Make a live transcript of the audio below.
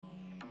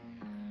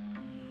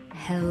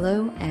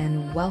Hello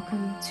and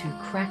welcome to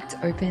Cracked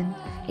Open,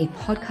 a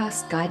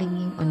podcast guiding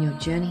you on your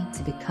journey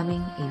to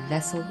becoming a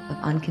vessel of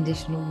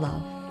unconditional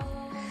love.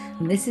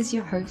 And this is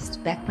your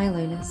host, Beck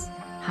Milonas,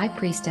 High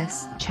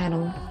Priestess,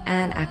 Channel,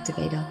 and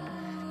Activator.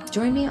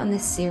 Join me on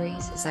this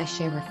series as I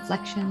share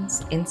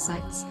reflections,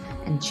 insights,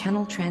 and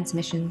channel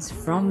transmissions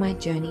from my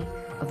journey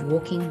of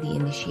walking the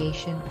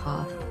initiation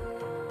path.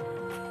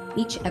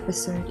 Each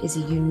episode is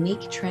a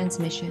unique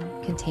transmission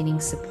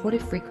containing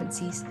supportive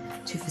frequencies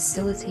to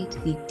facilitate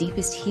the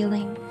deepest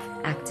healing,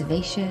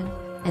 activation,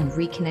 and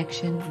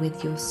reconnection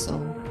with your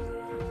soul.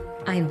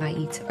 I invite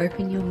you to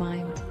open your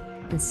mind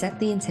and set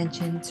the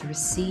intention to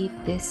receive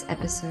this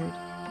episode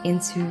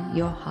into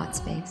your heart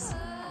space.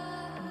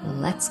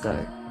 Let's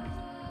go.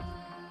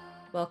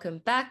 Welcome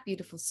back,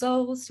 beautiful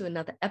souls, to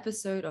another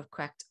episode of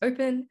Cracked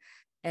Open.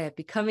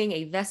 Becoming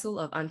a vessel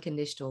of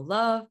unconditional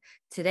love.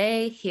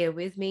 Today, here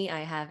with me,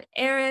 I have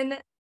Aeron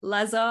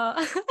Lazar.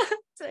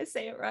 Did I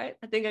say it right?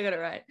 I think I got it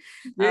right.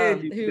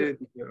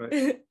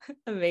 Right.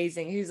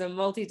 Amazing. Who's a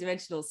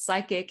multidimensional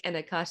psychic and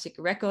Akashic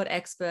record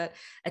expert,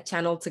 a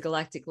channel to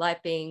galactic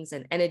light beings,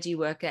 an energy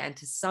worker, and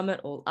to sum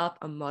it all up,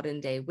 a modern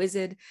day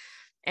wizard.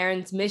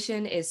 Aeron's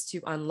mission is to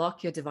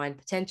unlock your divine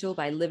potential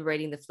by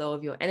liberating the flow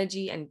of your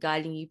energy and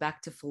guiding you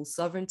back to full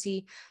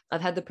sovereignty.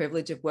 I've had the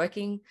privilege of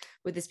working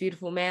with this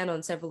beautiful man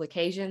on several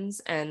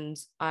occasions, and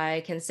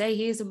I can say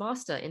he is a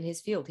master in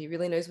his field. He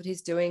really knows what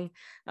he's doing.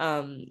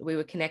 We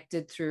were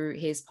connected through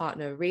his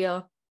partner,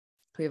 Ria,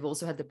 who we've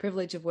also had the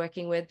privilege of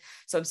working with.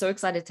 So I'm so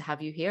excited to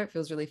have you here. It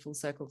feels really full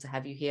circle to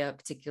have you here,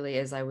 particularly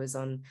as I was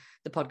on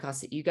the podcast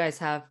that you guys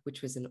have,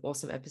 which was an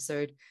awesome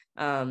episode.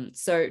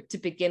 So to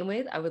begin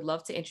with, I would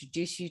love to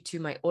introduce you to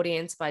my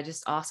audience by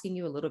just asking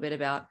you a little bit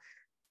about,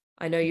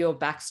 I know your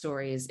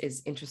backstory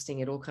is interesting.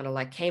 It all kind of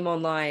like came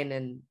online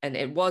and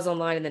it was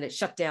online and then it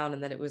shut down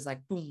and then it was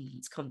like, boom,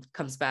 it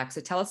comes back. So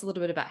tell us a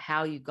little bit about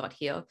how you got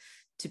here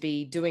to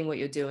be doing what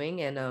you're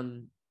doing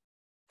and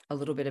a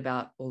little bit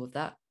about all of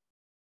that.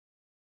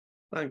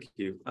 Thank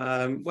you.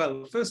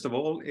 Well, first of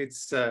all,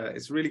 it's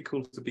really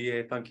cool to be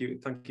here. Thank you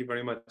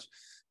very much.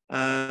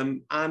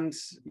 And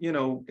you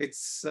know,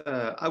 it's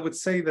I would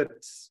say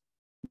that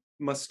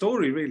my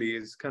story really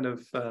is kind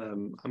of I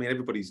mean,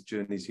 everybody's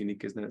journey is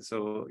unique, isn't it?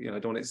 So I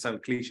don't want it to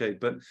sound cliche,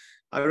 but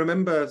I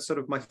remember sort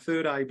of my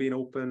third eye being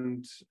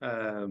opened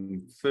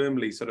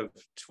firmly sort of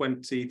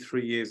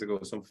 23 years ago.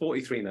 So I'm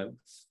 43 now.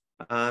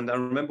 And I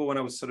remember when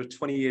I was sort of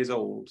 20 years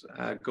old,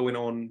 going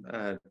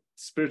on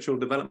spiritual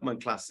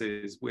development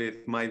classes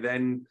with my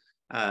then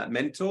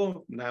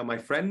mentor, now my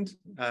friend,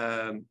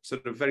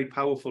 sort of very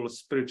powerful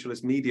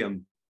spiritualist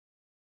medium.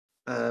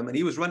 And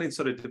he was running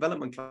sort of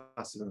development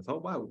classes. And I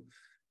thought, wow,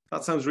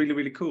 that sounds really,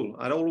 really cool.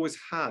 I'd always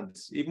had,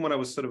 even when I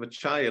was sort of a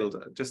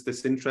child, just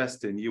this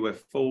interest in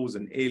UFOs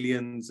and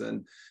aliens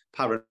and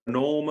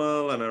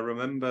paranormal. And I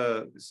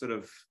remember sort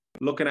of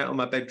looking out of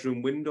my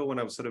bedroom window when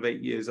I was sort of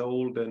 8 years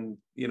old and,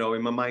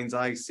 in my mind's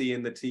eye,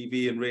 seeing the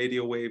TV and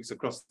radio waves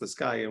across the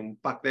sky. And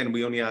back then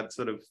we only had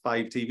sort of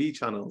 5 TV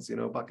channels,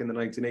 back in the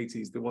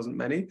 1980s, there wasn't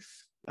many.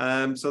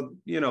 So,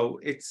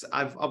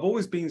 I've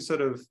always been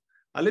sort of,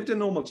 I lived a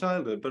normal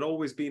childhood, but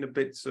always been a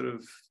bit sort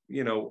of,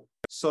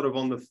 sort of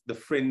on the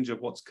fringe of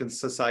what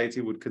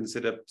society would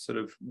consider sort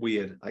of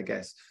weird, I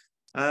guess.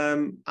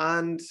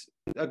 And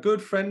a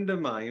good friend of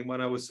mine, when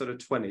I was sort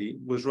of 20,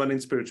 was running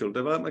spiritual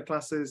development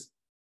classes.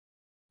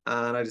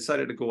 And I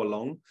decided to go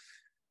along.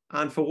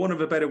 And for want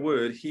of a better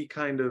word, he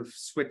kind of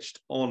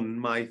switched on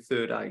my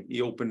third eye.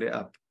 He opened it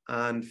up.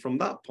 And from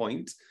that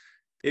point,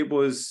 it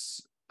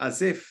was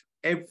as if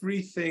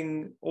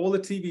everything, all the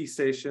TV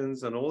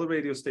stations and all the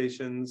radio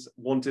stations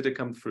wanted to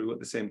come through at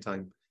the same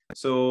time.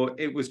 So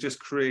it was just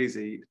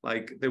crazy.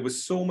 Like there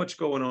was so much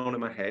going on in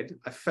my head.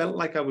 I felt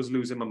like I was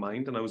losing my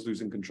mind and I was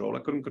losing control. I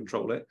couldn't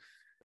control it.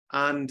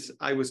 And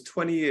I was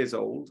 20 years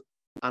old.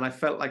 And I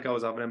felt like I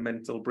was having a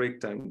mental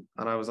breakdown.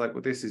 And I was like,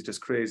 well, this is just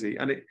crazy.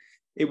 And it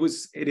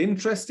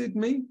interested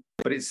me,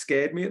 but it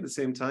scared me at the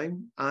same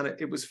time. And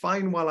it was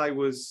fine while I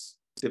was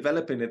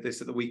developing this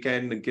at the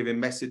weekend and giving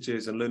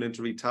messages and learning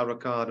to read tarot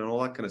card and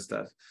all that kind of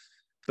stuff.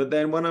 But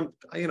then when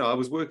I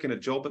was working a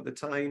job at the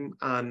time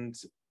and,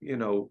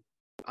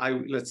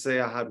 let's say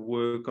I had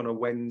work on a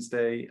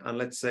Wednesday and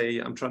let's say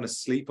I'm trying to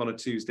sleep on a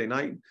Tuesday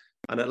night.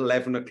 And at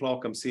 11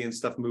 o'clock, I'm seeing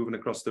stuff moving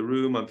across the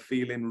room. I'm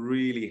feeling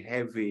really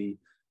heavy,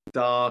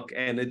 dark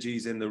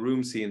energies in the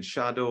room, seeing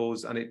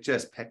shadows, and it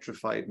just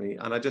petrified me.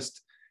 And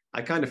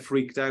I kind of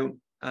freaked out,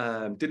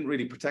 didn't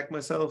really protect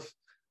myself,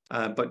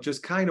 but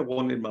just kind of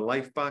wanted my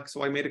life back.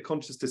 So I made a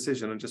conscious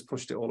decision and just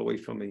pushed it all away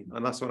from me.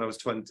 And that's when I was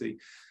 20.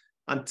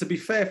 And to be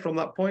fair, from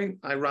that point,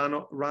 I ran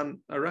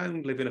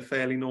around living a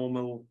fairly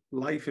normal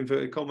life,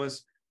 inverted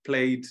commas,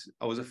 I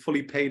was a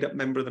fully paid up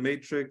member of the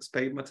Matrix,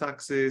 paid my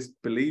taxes,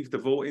 believed the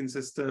voting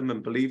system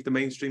and believed the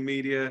mainstream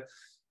media,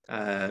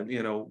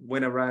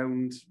 went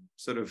around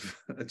sort of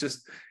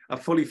just a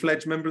fully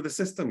fledged member of the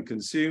system,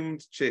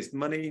 consumed, chased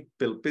money,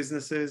 built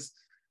businesses.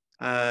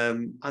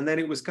 And then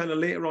it was kind of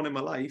later on in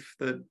my life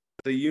that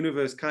the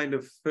universe kind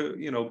of,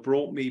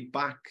 brought me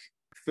back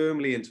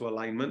firmly into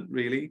alignment,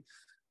 really.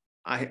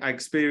 I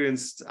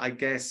experienced, I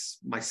guess,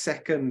 my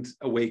second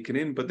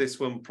awakening, but this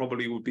one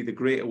probably would be the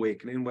Great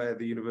Awakening, where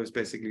the universe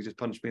basically just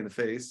punched me in the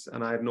face,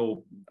 and I had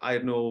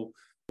no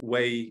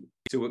way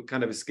to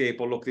kind of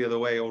escape or look the other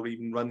way or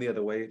even run the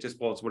other way. It just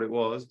was what it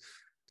was.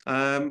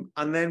 And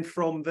then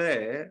from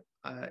there,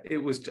 I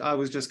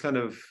was just kind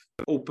of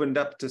opened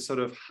up to sort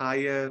of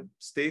higher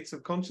states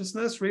of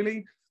consciousness,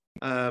 really.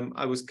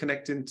 I was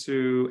connecting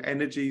to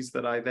energies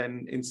that I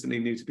then instantly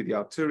knew to be the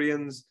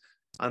Arcturians,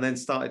 and then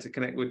started to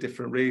connect with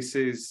different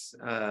races,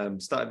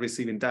 started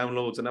receiving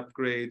downloads and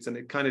upgrades, and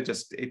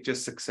it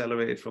just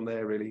accelerated from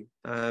there, really.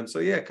 So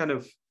yeah,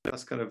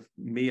 that's kind of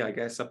me, I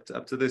guess, up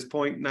to this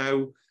point.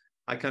 Now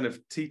I kind of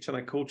teach and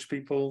I coach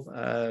people,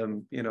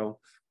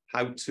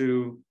 how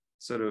to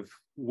sort of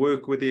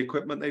work with the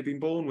equipment they've been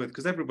born with,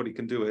 because everybody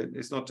can do it.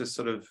 It's not just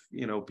sort of,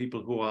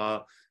 people who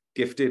are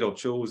gifted or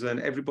chosen.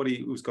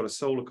 Everybody who's got a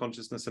solar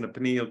consciousness and a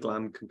pineal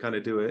gland can kind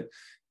of do it.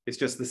 It's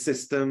just the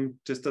system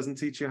just doesn't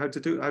teach you how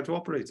to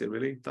operate it,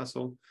 really. That's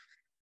all.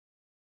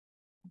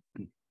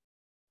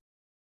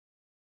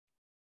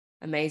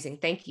 Amazing.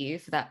 Thank you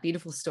for that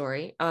beautiful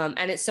story.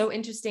 And it's so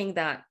interesting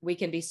that we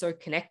can be so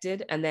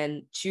connected and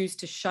then choose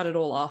to shut it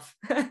all off.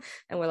 And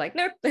we're like,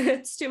 nope,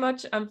 it's too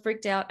much. I'm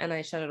freaked out. And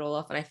I shut it all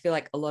off. And I feel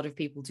like a lot of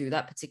people do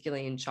that,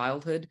 particularly in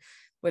childhood.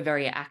 We're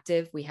very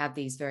active. We have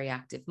these very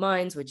active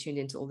minds. We're tuned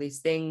into all these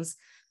things.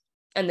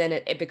 And then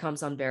it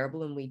becomes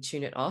unbearable and we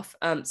tune it off.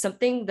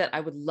 Something that I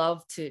would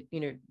love to,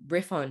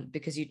 riff on,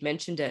 because you'd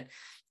mentioned it,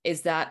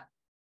 is that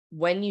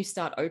when you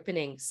start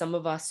opening, some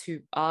of us who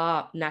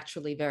are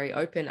naturally very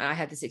open, I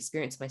had this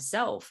experience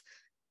myself,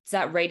 it's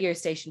that radio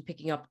station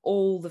picking up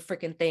all the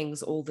freaking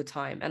things all the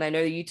time. And I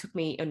know you took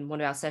me in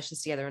one of our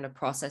sessions together in a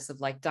process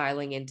of like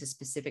dialing into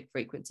specific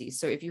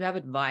frequencies. So if you have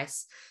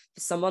advice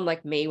for someone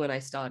like me when I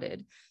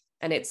started,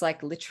 and it's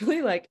like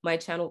literally like my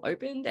channel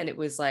opened and it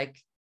was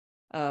like,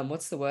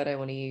 what's the word I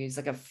want to use?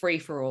 Like a free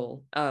for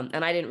all.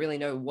 And I didn't really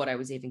know what I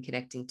was even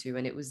connecting to.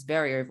 And it was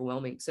very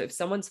overwhelming. So if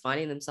someone's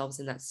finding themselves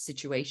in that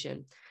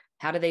situation,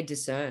 how do they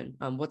discern?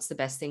 What's the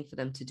best thing for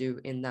them to do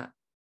in that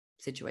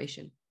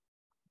situation?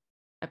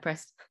 I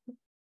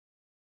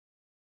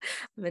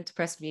meant to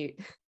press mute.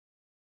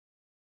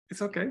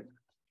 It's okay.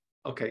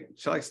 Okay.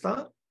 Shall I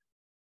start?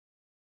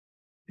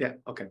 Yeah.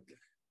 Okay.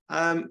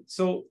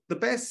 So the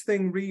best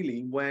thing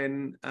really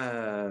when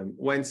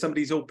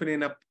somebody's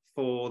opening up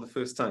for the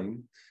first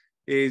time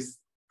is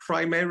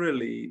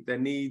primarily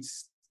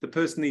the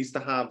person needs to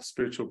have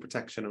spiritual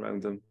protection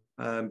around them,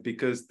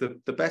 because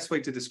the best way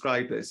to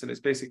describe this, and it's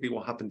basically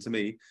what happened to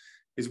me,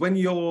 is when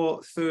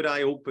your third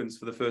eye opens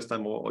for the first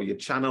time, or your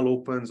channel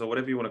opens, or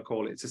whatever you want to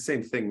call it. It's the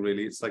same thing,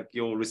 really. It's like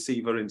your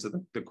receiver into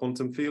the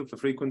quantum field for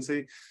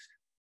frequency.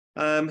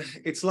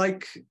 It's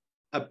like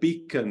a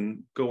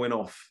beacon going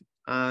off.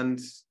 And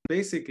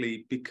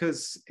basically,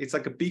 because it's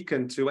like a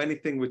beacon to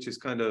anything which is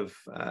kind of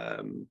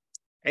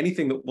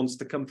anything that wants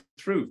to come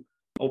through,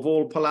 of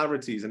all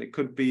polarities. And it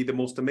could be the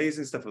most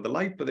amazing stuff of the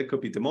light, but there could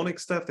be demonic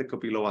stuff, there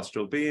could be low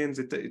astral beings.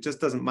 It just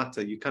doesn't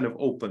matter. You kind of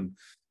open,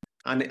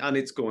 and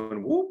it's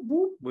going whoop,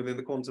 whoop, within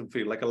the quantum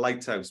field, like a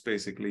lighthouse,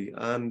 basically.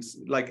 And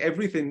like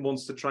everything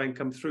wants to try and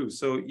come through.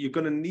 So you're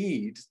going to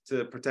need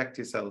to protect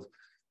yourself.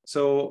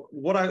 So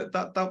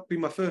that'd be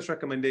my first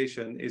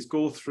recommendation, is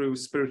go through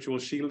spiritual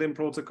shielding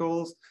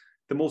protocols.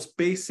 The most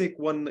basic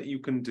one that you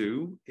can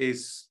do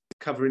is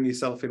covering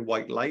yourself in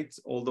white light,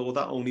 although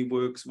that only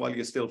works while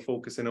you're still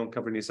focusing on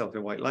covering yourself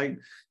in white light.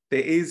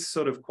 There is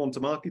sort of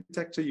quantum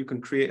architecture you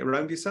can create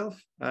around yourself,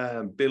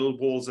 build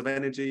walls of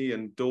energy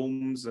and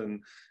domes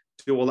and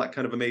do all that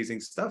kind of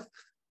amazing stuff,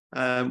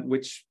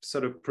 which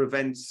sort of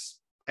prevents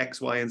X,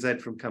 Y, and Z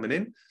from coming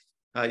in.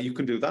 You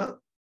can do that.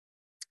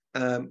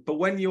 But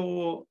when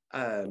you're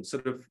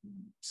sort of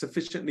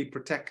sufficiently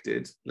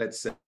protected,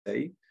 let's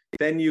say,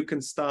 then you can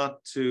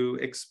start to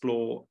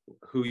explore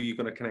who you're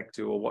going to connect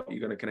to or what you're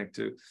going to connect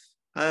to.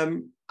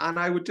 And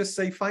I would just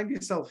say, find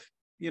yourself,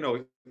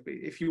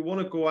 if you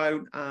want to go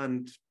out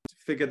and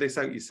figure this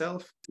out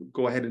yourself,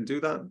 go ahead and do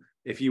that.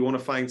 If you want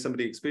to find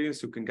somebody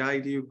experienced who can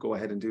guide you, go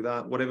ahead and do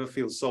that. Whatever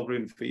feels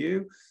sovereign for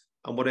you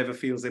and whatever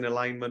feels in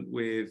alignment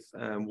with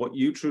what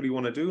you truly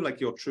want to do,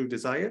 like your true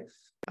desire.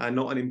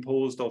 Not an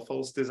imposed or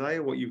false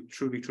desire, what you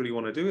truly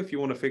want to do. If you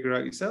want to figure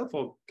out yourself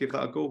or give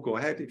that a go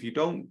ahead. If you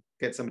don't,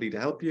 get somebody to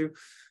help you.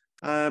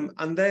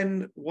 And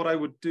then what I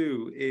would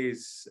do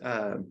is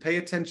pay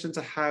attention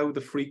to how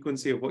the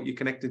frequency of what you're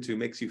connected to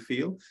makes you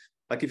feel.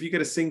 Like if you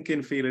get a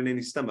sinking feeling in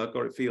your stomach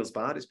or it feels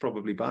bad, it's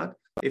probably bad.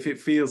 If it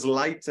feels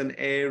light and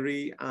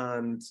airy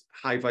and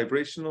high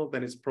vibrational,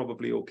 then it's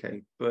probably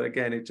okay. But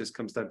again, it just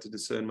comes down to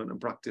discernment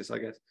and practice, I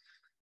guess.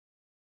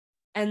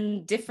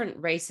 And different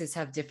races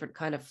have different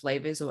kind of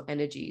flavors or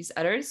energies.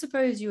 I don't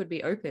suppose you would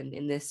be open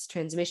in this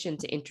transmission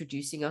to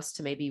introducing us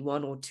to maybe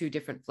one or two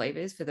different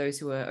flavors for those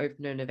who are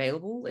open and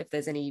available, if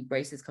there's any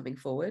races coming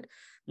forward.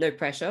 No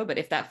pressure, but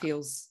if that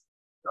feels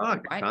I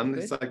can.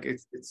 It's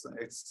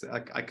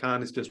like I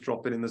can. It's just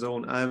dropping in the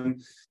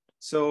zone.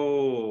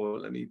 So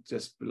let me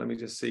just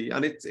see.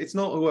 And it's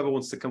not whoever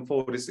wants to come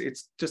forward.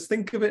 It's just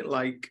think of it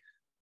like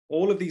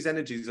all of these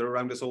energies are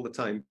around us all the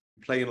time.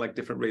 playing like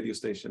different radio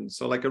stations.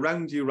 So like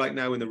around you right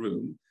now in the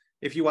room,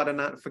 if you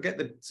had forget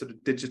the sort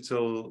of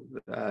digital,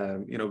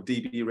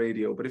 DB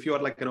radio, but if you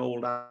had like an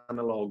old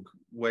analog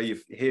where you're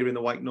hearing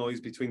the white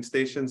noise between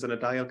stations and a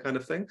dial kind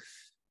of thing,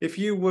 if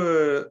you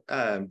were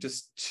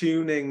just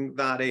tuning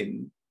that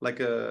in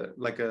like a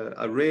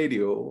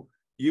radio,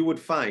 you would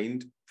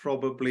find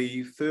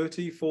probably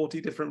 30, 40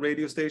 different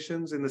radio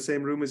stations in the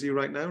same room as you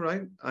right now,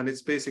 right? And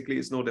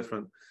it's no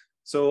different.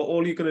 So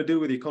all you're going to do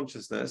with your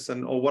consciousness,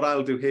 or what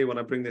I'll do here when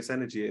I bring this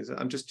energy, is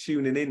I'm just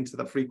tuning into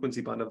the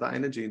frequency band of that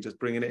energy and just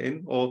bringing it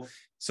in, or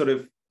sort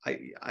of,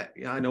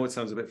 I know it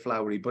sounds a bit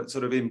flowery, but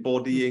sort of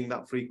embodying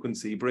that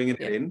frequency, bringing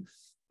it in,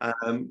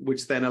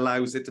 which then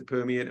allows it to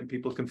permeate and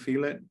people can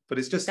feel it. But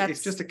it's just a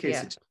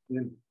case of tuning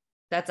in.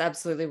 That's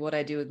absolutely what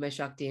I do with my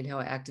Shakti and how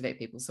I activate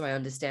people. So I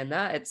understand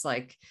that. It's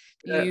like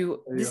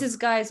this is,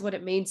 guys, what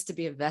it means to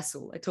be a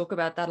vessel. I talk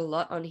about that a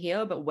lot on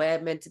here, but we're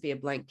meant to be a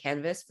blank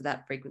canvas for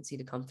that frequency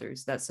to come through.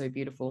 So that's so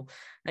beautiful.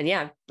 And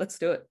yeah, let's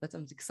do it.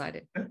 I'm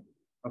excited.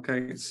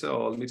 Okay,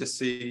 so let me just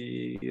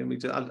see.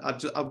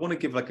 I want to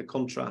give like a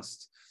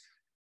contrast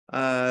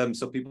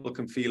so people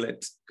can feel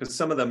it, because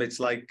some of them it's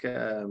like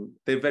they're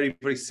very,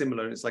 very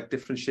similar. It's like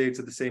different shades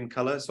of the same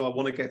color. So I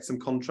want to get some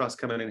contrast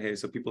coming in here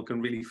so people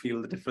can really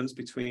feel the difference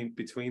between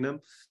them.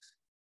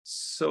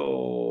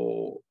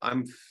 So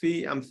I'm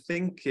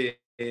thinking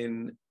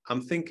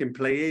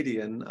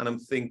Pleiadian and I'm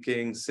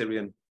thinking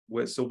Syrian.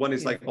 So one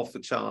is like off the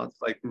charts,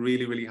 like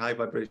really, really high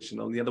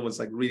vibrational, and the other one's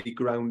like really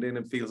grounding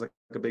and feels like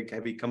a big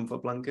heavy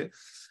comfort blanket.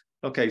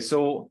 Okay,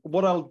 so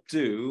what I'll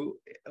do,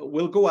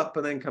 we'll go up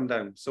and then come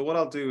down. So what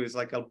I'll do is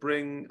like I'll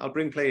bring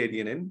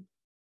Pleiadian in,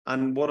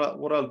 and what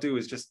I'll do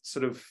is just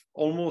sort of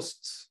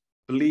almost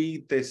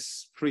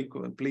bleed's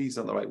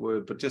not the right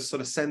word, but just sort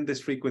of send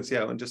this frequency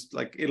out, and just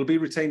like it'll be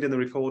retained in the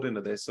recording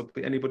of this, so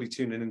anybody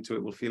tuning into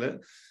it will feel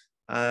it.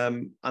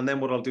 And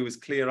then what I'll do is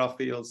clear our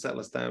field, settle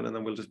us down, and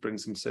then we'll just bring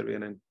some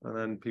Syrian in, and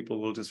then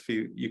people will just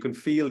feel, you can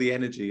feel the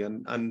energy.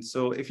 And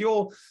so if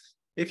you're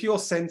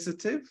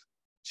sensitive,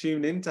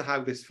 tune into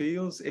how this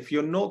feels. If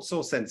you're not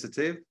so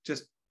sensitive,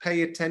 just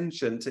pay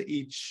attention to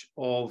each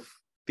of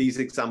these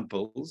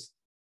examples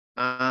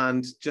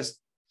and just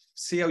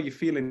see how you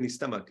feel in your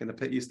stomach, in the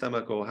pit of your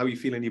stomach, or how you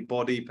feel in your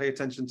body. Pay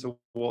attention to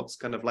what's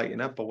kind of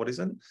lighting up or what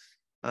isn't.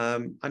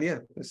 And yeah,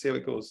 let's see how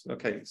it goes.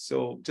 Okay,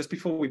 so just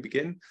before we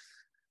begin,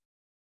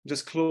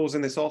 just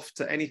closing this off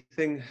to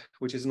anything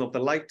which isn't of the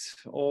light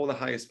or the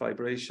highest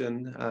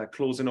vibration,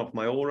 closing off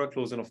my aura,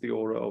 closing off the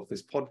aura of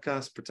this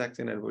podcast,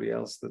 protecting everybody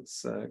else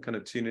that's kind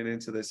of tuning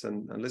into this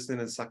and listening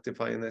and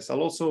sanctifying this.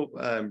 I'll also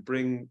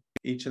bring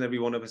each and every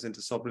one of us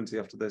into sovereignty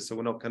after this. So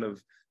we're not kind of,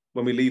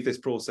 when we leave this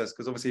process,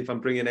 because obviously if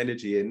I'm bringing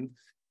energy in,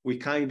 we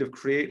kind of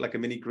create like a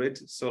mini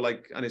grid. So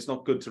like, and it's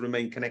not good to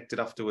remain connected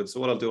afterwards. So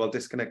what I'll do, I'll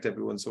disconnect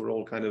everyone. So we're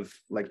all kind of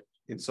like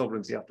in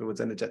sovereignty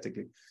afterwards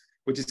energetically,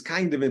 which is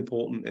kind of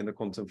important in the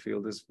quantum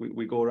field, as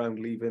we go around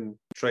leaving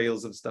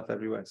trails of stuff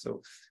everywhere. So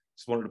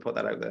just wanted to put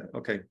that out there.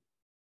 Okay.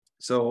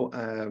 So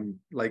I'm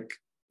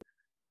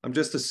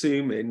just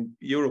assuming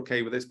you're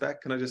okay with this,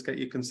 Beck. Can I just get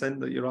your consent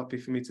that you're happy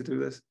for me to do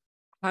this?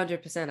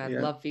 100%.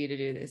 I'd love for you to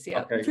do this.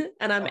 Yeah. Okay.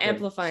 And I'm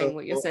amplifying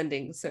what you're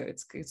sending. So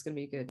it's going to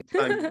be good.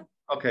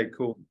 Okay,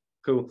 cool.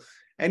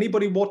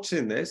 Anybody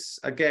watching this,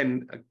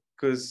 again,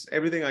 because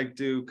everything I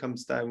do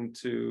comes down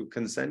to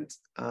consent,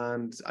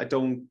 and I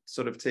don't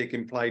sort of take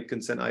implied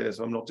consent either.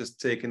 So I'm not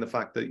just taking the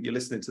fact that you're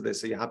listening to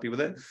this, so you're happy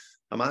with it.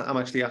 I'm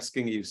actually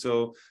asking you.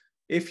 So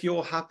if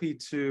you're happy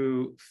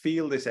to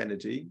feel this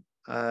energy,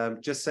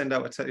 just send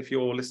out if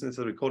you're listening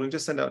to the recording,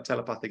 just send out a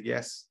telepathic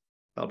yes.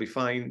 That'll be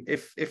fine.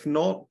 If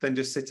not, then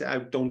just sit it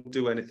out. Don't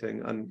do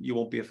anything, and you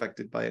won't be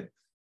affected by it.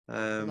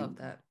 Love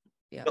that.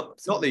 Yeah. Not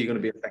that you're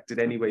going to be affected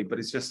anyway, but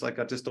it's just like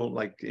I just don't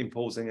like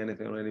imposing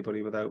anything on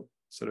anybody without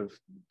sort of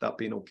that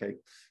being okay.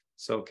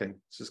 So okay,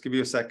 so just give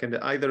you a second.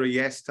 Either a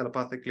yes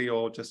telepathically,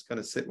 or just kind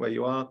of sit where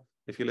you are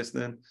if you're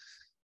listening.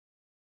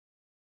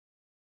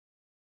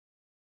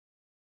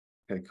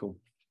 Okay, cool.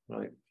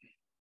 Right.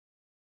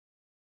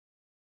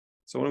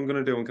 So what I'm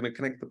going to do, I'm going to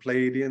connect the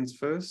Pleiadians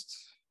first.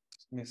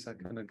 Just give me a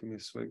second and give me a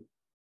swig.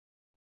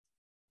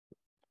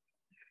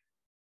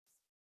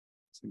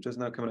 So I'm just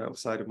now coming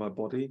outside of my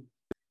body.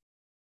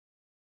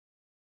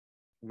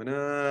 Coming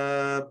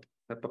up.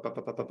 Here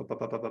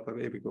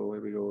we go.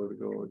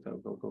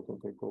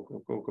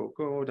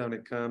 Go. Down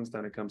it comes.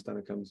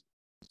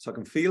 So I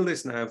can feel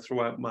this now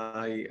throughout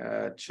my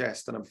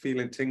chest, and I'm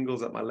feeling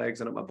tingles at my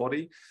legs and at my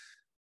body.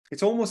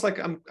 It's almost like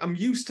I'm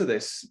used to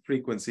this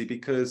frequency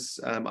because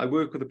I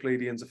work with the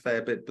Pleiadians a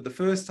fair bit. But the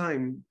first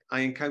time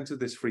I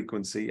encountered this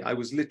frequency, I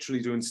was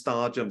literally doing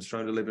star jumps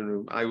around the living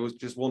room. I was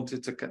just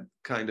wanted to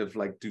kind of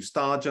like do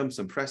star jumps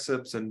and press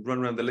ups and run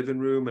around the living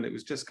room, and it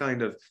was just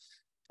kind of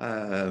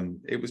a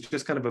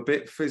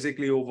bit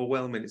physically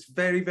overwhelming. It's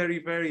very, very,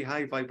 very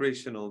high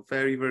vibrational,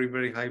 very, very,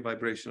 very high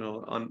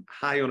vibrational,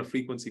 high on a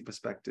frequency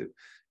perspective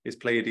is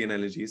Pleiadian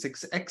energy.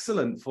 It's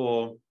excellent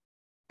for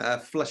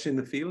flushing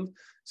the field.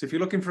 So if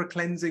you're looking for a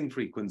cleansing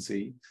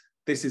frequency,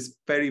 this is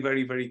very,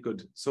 very, very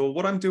good. So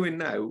what I'm doing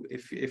now,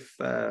 if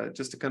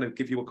just to kind of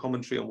give you a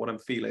commentary on what I'm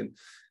feeling,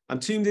 I'm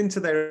tuned into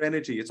their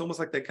energy. It's almost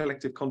like their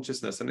collective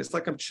consciousness. And it's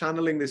like I'm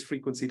channeling this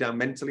frequency down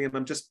mentally, and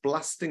I'm just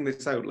blasting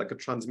this out like a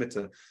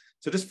transmitter.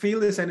 So just feel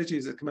this energy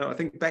as it comes out. I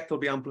think Beck will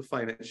be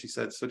amplifying it, she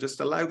said. So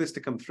just allow this to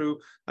come through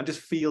and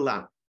just feel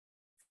that.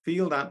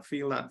 Feel that,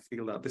 feel that,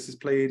 feel that. This is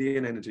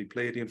Pleiadian energy,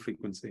 Pleiadian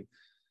frequency.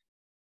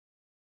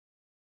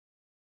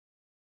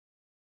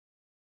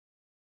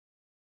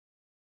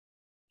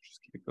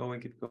 Just keep it going,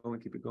 keep it going,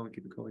 keep it going,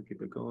 keep it going,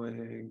 keep it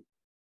going.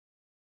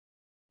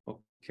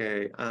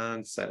 Okay,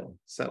 and settle,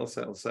 settle,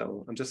 settle,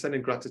 settle. I'm just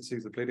sending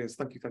gratitude to the Pleiadians.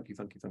 Thank you, thank you,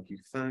 thank you, thank you,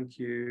 thank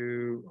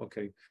you.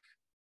 Okay,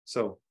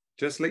 so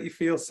just let you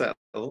feel settle.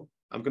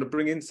 I'm going to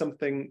bring in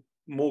something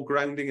more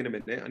grounding in a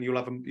minute, and you'll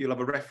have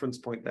a reference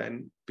point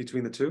then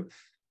between the two,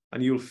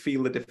 and you'll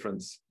feel the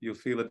difference. You'll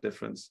feel the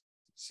difference.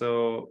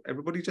 So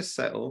everybody just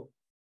settle.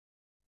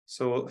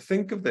 So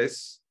think of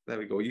this. There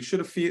we go. You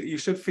should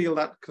feel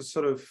that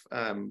sort of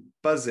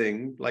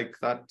buzzing, like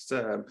that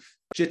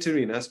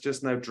jitteriness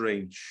just now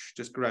drain.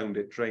 Just ground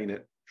it, drain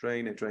it,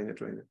 drain it, drain it,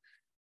 drain it.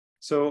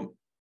 So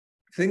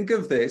think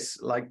of this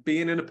like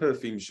being in a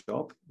perfume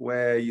shop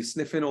where you're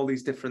sniffing all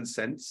these different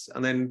scents,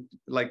 and then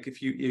like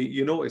if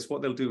you notice,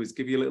 what they'll do is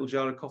give you a little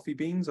jar of coffee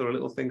beans or a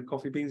little thing of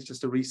coffee beans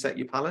just to reset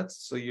your palate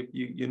so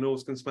your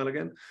nose can smell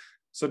again.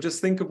 So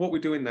just think of what we're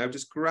doing now.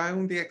 Just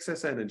ground the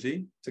excess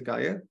energy to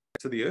Gaia,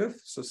 to the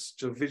earth. So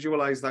to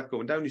visualize that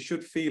going down, you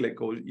should feel it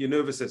go, your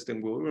nervous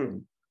system go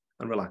and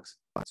relax.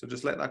 So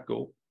just let that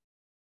go.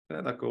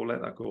 Let that go,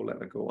 let that go, let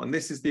that go. And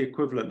this is the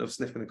equivalent of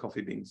sniffing the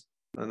coffee beans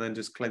and then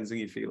just cleansing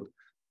your field.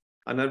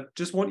 And I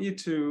just want you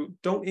to,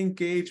 don't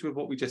engage with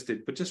what we just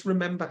did, but just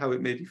remember how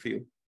it made you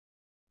feel.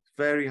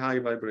 Very high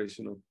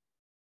vibrational.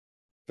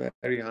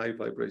 Very high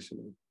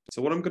vibrational.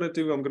 So what I'm going to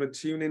do, I'm going to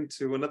tune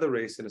into another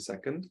race in a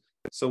second.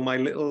 So my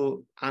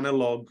little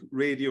analog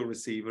radio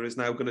receiver is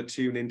now going to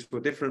tune into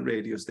a different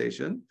radio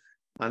station.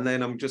 And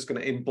then I'm just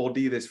going to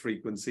embody this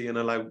frequency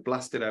and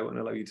blast it out and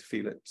allow you to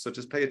feel it. So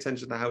just pay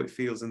attention to how it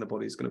feels in the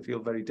body. It's going to feel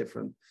very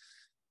different.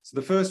 So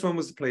the first one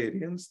was the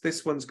Pleiadians.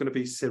 This one's going to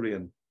be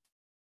Syrian.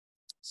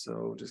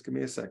 So just give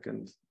me a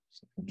second.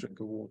 So I can drink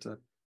of water.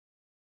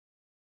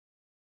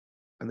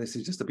 And this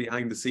is just a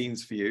behind the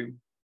scenes for you.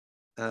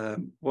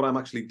 What I'm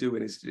actually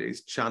doing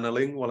is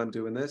channeling while I'm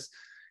doing this.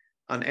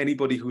 And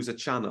anybody who's a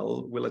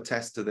channel will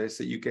attest to this,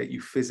 that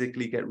you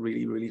physically get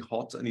really, really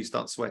hot and you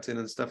start sweating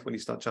and stuff when you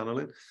start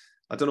channeling.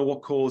 I don't know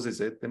what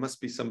causes it. There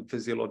must be some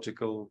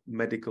physiological,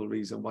 medical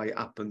reason why it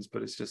happens,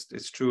 but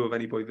it's true of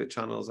anybody that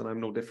channels, and I'm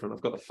no different.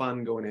 I've got a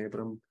fan going here,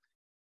 but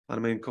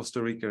I'm in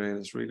Costa Rica and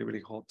it's really,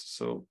 really hot.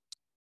 So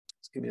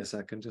just give me a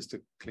second just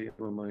to clear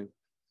my mind.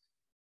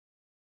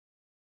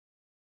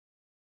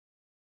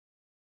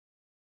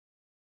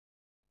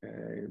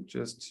 Okay,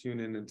 just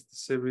tuning into the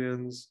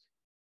Syrians.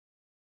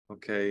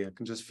 Okay, I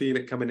can just feel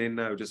it coming in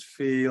now. Just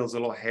feels a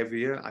lot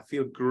heavier. I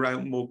feel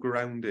more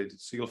grounded.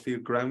 So you'll feel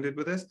grounded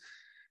with this.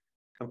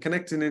 I'm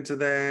connecting into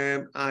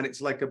them, and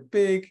it's like a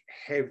big,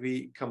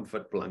 heavy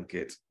comfort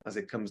blanket as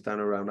it comes down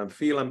around. I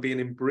feel I'm being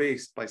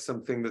embraced by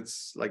something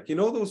that's like, you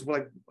know, those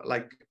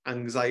like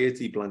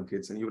anxiety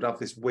blankets, and you would have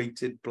this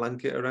weighted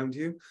blanket around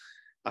you.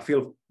 I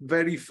feel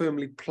very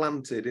firmly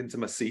planted into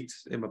my seat,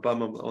 in my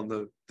bum on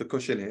the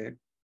cushion here.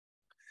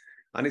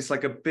 And it's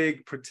like a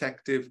big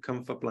protective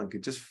comfort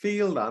blanket. Just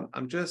feel that.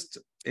 I'm just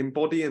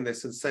embodying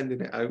this and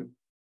sending it out.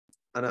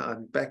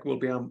 And Beck will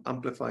be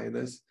amplifying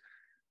this.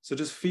 So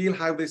just feel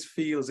how this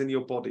feels in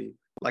your body.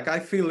 Like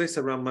I feel this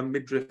around my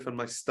midriff and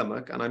my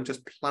stomach, and I'm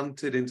just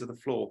planted into the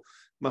floor.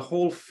 My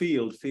whole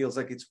field feels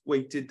like it's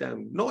weighted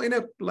down, not in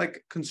a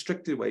like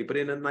constricted way, but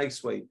in a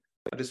nice way.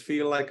 I just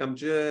feel like I'm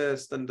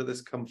just under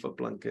this comfort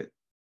blanket.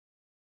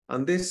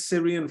 And this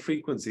Syrian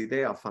frequency,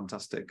 they are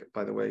fantastic,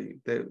 by the way.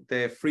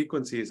 Their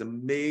frequency is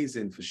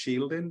amazing for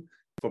shielding,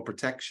 for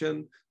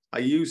protection. I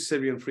use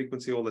Syrian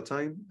frequency all the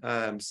time.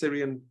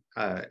 Syrian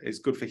is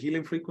good for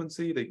healing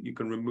frequency, that you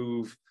can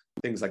remove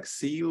things like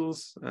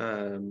seals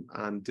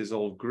and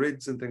dissolve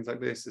grids and things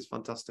like this. Is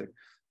fantastic,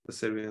 the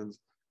Syrians.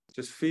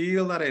 Just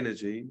feel that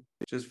energy,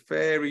 just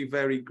very,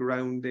 very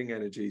grounding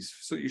energies.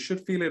 So you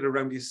should feel it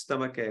around your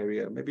stomach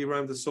area, maybe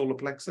around the solar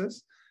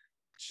plexus.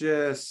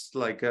 Just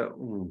like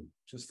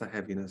just the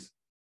heaviness.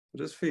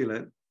 Just feel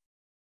it.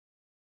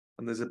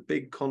 And there's a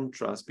big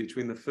contrast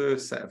between the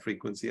first set of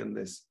frequency and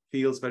this.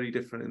 Feels very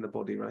different in the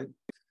body, right?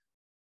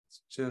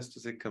 It's just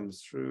as it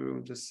comes through,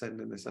 I'm just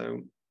sending this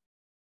out.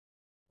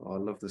 Oh, I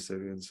love the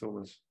Syrian so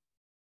much.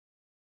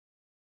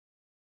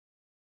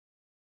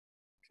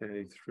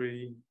 Okay,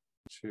 3,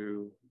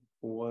 2,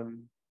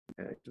 1.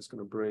 Okay, just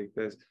going to break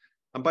this.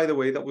 And by the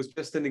way, that was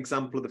just an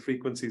example of the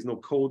frequencies. No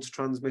codes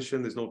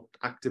transmission, there's no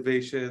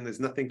activation, there's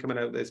nothing coming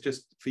out. There's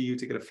just for you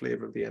to get a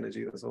flavor of the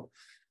energy, that's all.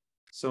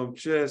 So I'm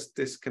just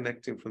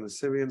disconnecting from the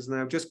Syrians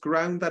now. Just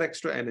ground that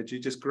extra energy,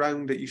 just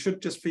ground it. You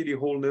should just feel your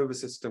whole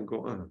nervous system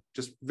go,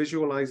 just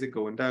visualize it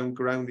going down,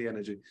 ground the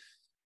energy.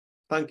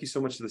 Thank you so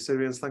much to the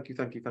Syrians. Thank you,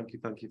 thank you, thank you,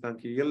 thank you,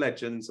 thank you. You're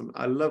legends.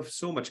 I love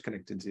so much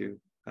connecting to you.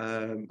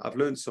 I've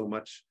learned so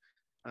much.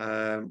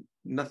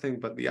 nothing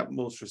but the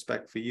utmost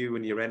respect for you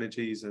and your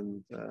energies.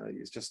 And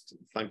it's just,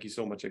 thank you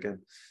so much again.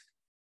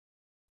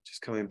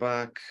 Just coming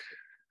back.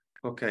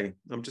 Okay,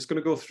 I'm just going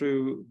to go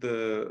through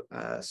the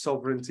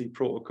sovereignty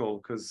protocol,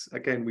 because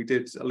again, we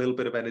did a little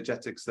bit of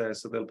energetics there.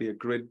 So there'll be a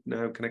grid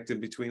now connecting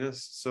between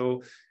us.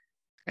 So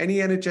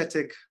any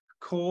energetic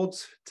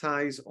cords,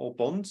 ties, or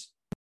bonds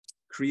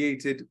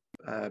created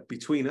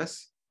between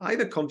us,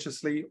 either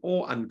consciously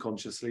or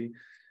unconsciously,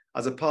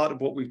 as a part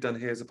of what we've done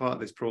here, as a part of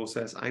this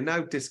process, I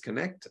now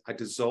disconnect, I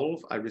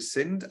dissolve, I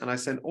rescind, and I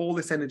send all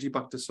this energy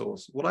back to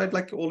source. What I'd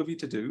like all of you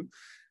to do,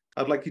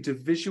 I'd like you to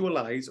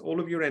visualize all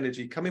of your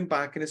energy coming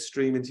back in a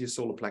stream into your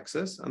solar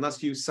plexus, and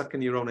that's you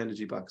sucking your own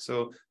energy back.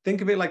 So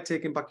think of it like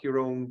taking back your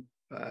own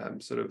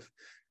sort of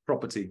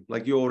property,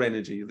 like your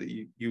energy that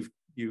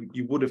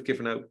you would have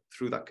given out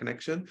through that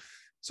connection.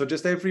 So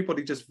just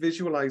everybody just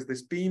visualize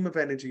this beam of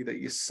energy that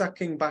you're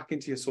sucking back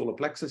into your solar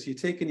plexus. You're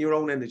taking your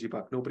own energy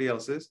back, nobody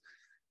else's.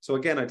 So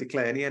again, I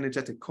declare any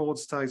energetic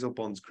cords, ties, or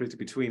bonds created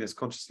between us,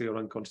 consciously or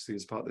unconsciously,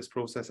 as part of this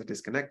process, I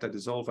disconnect, I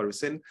dissolve, I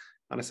rescind,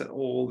 and I send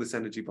all this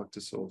energy back to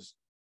source.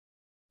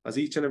 As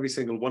each and every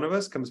single one of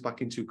us comes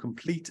back into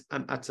complete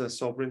and utter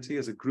sovereignty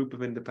as a group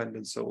of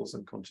independent souls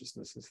and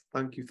consciousnesses.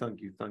 Thank you, thank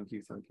you, thank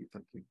you, thank you,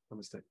 thank you.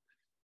 Namaste.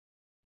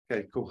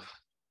 Okay, cool.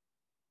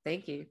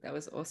 Thank you. That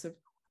was awesome.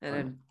 And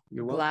I'm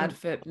You're glad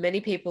welcome. for many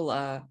people,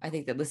 I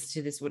think, that listen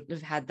to this wouldn't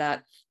have had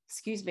that.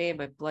 Excuse me,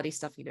 my bloody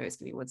stuffy nose.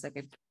 Give me 1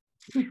 second.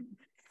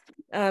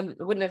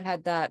 Wouldn't have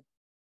had that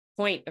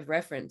point of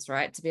reference,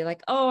 right? To be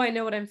like, oh, I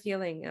know what I'm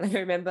feeling. And I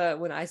remember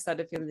when I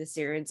started feeling the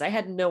Syrians, I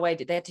had no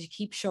idea. They had to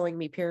keep showing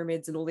me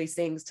pyramids and all these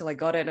things till I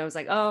got it. And I was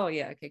like, oh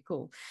yeah, okay,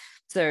 cool.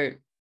 So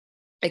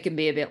it can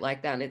be a bit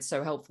like that. And it's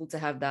so helpful to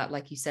have that,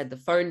 like you said, the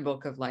phone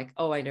book of like,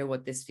 oh, I know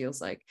what this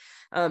feels like.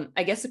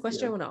 I guess the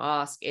question I want to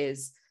ask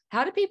is,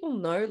 how do people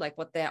know like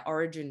what their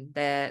origin,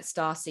 their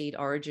starseed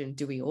origin?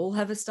 Do we all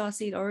have a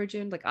starseed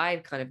origin? Like I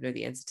kind of know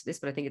the answer to this,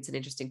 but I think it's an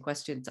interesting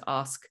question to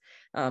ask.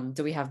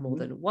 Do we have more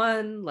than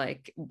one?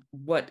 Like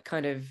what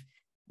kind of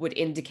would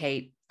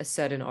indicate a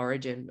certain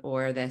origin,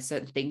 or are there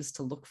certain things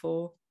to look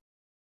for?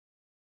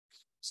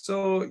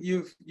 So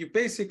you've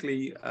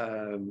basically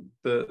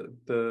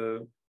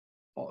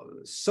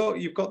so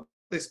you've got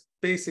this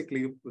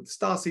basically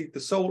starseed, the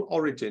soul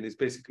origin is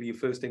basically your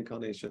first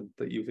incarnation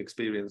that you've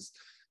experienced.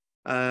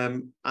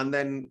 And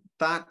then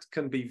that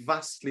can be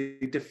vastly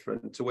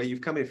different to where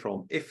you've come in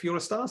from. If you're a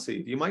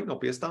starseed, you might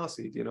not be a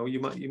starseed. You know, you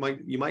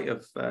might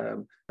have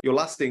your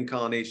last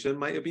incarnation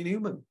might have been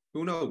human.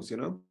 Who knows? You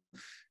know,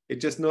 it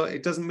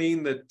doesn't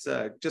mean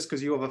that just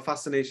because you have a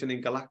fascination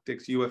in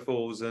galactics,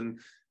 UFOs, and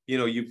you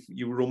know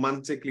you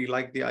romantically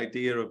like the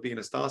idea of being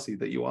a starseed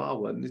that you are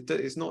one.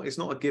 It's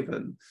not a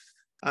given.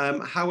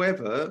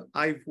 However,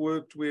 I've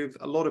worked with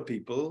a lot of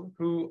people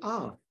who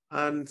are.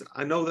 And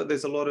I know that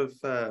there's a lot of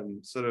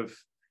sort of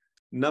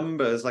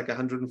numbers, like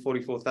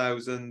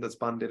 144,000 that's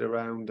banded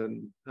around,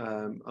 and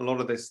a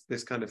lot of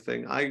this kind of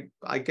thing.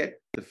 I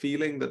get the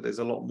feeling that there's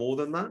a lot more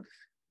than that.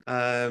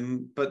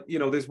 But you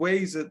know, there's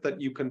ways that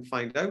you can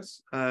find out.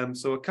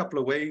 So a couple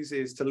of ways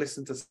is to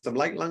listen to some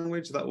light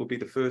language. That would be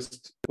the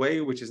first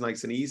way, which is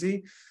nice and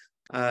easy.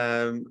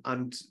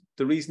 And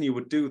the reason you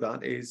would do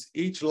that is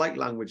each light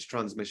language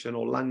transmission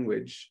or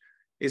language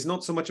is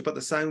not so much about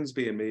the sounds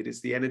being made,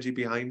 it's the energy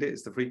behind it,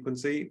 it's the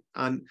frequency.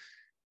 And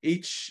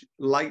each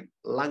light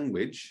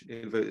language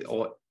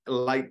or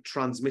light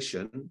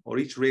transmission or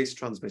each race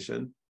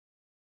transmission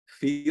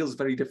feels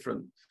very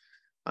different.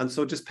 And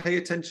so just pay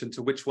attention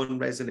to which one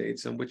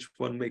resonates and which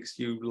one makes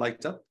you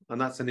light up. And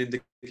that's an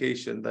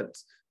indication that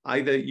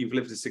either you've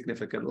lived a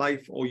significant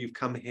life or you've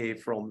come here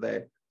from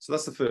there. So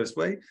that's the first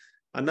way.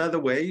 Another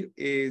way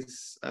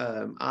is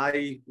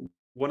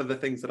one of the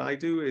things that I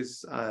do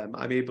is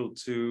I'm able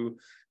to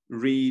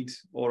read,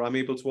 or I'm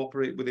able to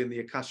operate within the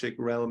Akashic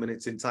realm in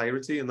its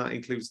entirety, and that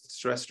includes the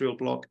terrestrial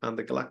block and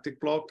the galactic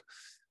block,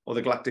 or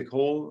the galactic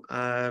hall.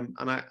 And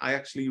I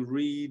actually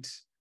read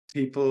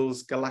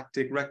people's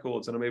galactic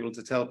records, and I'm able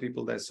to tell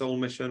people their soul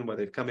mission, where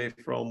they've come here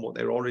from, what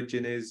their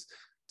origin is.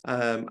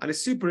 And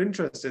it's super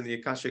interesting, the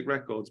Akashic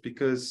records,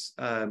 because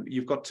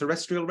you've got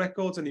terrestrial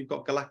records and you've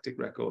got galactic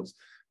records.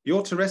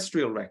 Your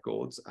terrestrial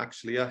records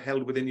actually are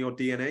held within your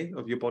DNA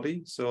of your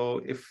body. So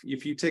if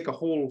you take a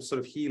whole sort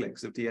of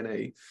helix of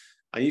DNA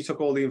and you took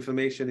all the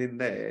information in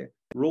there,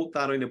 wrote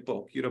that in a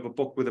book, you'd have a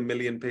book with 1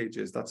 million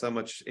pages. That's how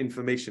much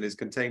information is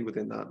contained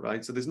within that,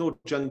 right? So there's no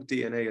junk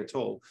DNA at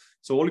all.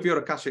 So all of your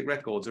Akashic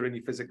records are in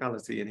your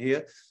physicality in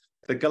here.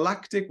 The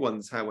galactic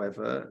ones,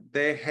 however,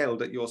 they're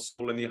held at your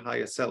soul and your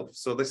higher self.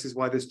 So this is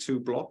why there's 2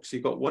 blocks.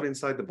 You've got one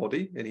inside the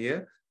body in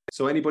here.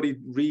 So anybody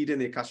reading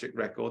the Akashic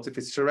records, if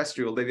it's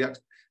terrestrial,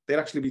 they'd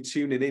actually be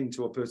tuning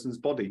into a person's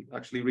body,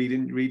 actually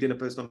reading a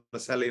person on a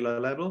cellular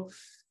level.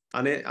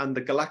 And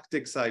the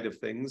galactic side of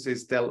things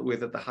is dealt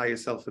with at the higher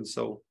self and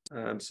soul.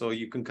 So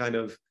you can kind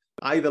of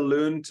either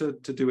learn to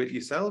do it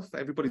yourself.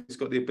 Everybody's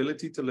got the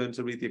ability to learn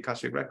to read the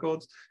Akashic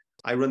records.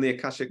 I run the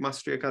Akashic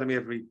Mastery Academy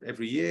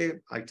every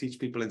year. I teach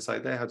people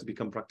inside there how to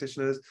become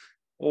practitioners.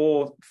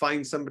 or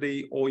find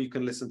somebody, or you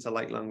can listen to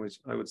light language,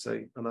 I would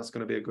say. And that's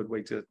going to be a good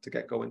way to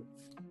get going.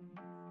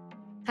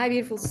 Hi,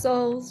 beautiful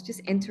souls.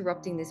 Just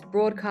interrupting this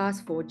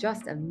broadcast for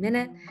just a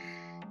minute.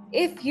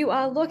 If you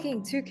are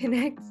looking to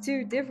connect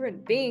to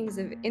different beings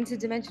of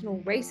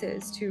interdimensional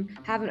races, to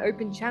have an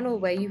open channel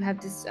where you have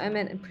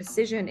discernment and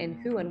precision in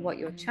who and what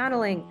you're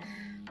channeling,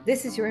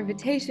 this is your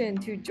invitation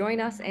to join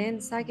us in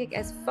Psychic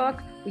as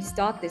Fuck. We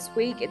start this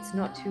week. It's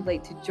not too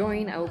late to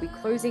join. I will be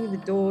closing the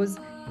doors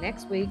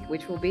next week,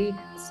 which will be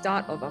the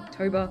start of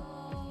October.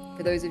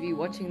 For those of you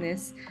watching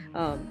this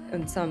or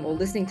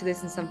listening to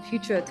this in some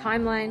future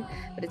timeline,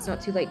 but it's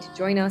not too late to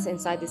join us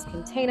inside this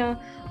container.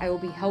 I will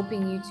be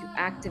helping you to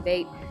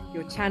activate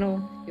your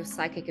channel, your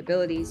psychic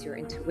abilities, your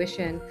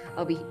intuition.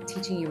 I'll be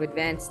teaching you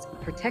advanced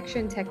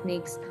protection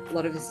techniques, a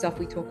lot of the stuff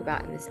we talk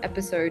about in this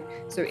episode.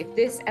 So if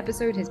this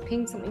episode has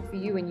pinged something for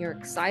you and you're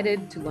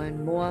excited to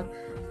learn more,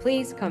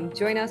 please come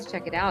join us,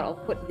 check it out. I'll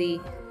put the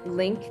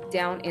link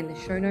down in the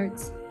show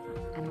notes,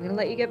 and I'm going to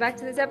let you get back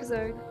to this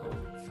episode.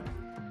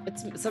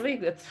 It's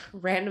something that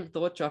random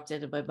thought dropped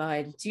into my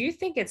mind. Do you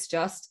think it's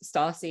just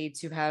starseed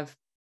to have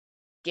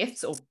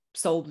gifts or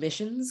soul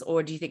missions,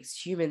 or do you think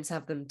humans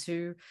have them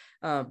too?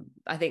 I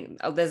think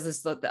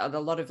there's a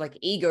lot of like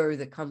ego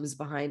that comes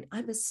behind,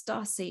 I'm a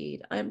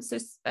starseed, I'm so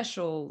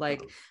special,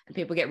 like, and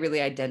people get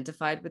really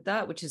identified with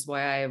that, which is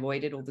why I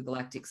avoided all the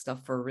galactic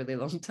stuff for a really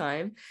long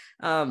time.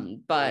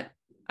 But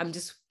I'm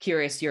just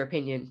curious your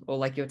opinion or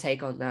like your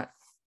take on that.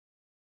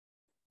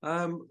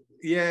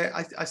 Yeah,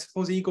 I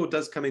suppose ego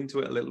does come into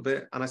it a little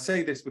bit. And I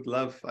say this with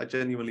love, I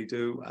genuinely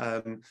do.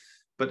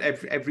 But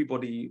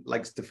everybody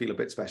likes to feel a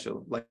bit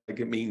special, like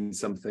it means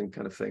something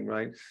kind of thing,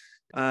 right?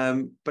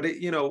 But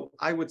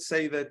I would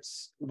say that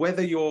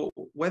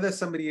whether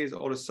somebody is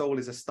or a soul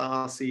is a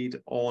starseed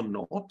or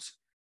not,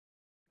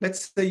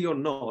 let's say you're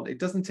not, it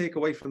doesn't take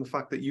away from the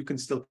fact that you can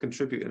still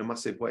contribute in a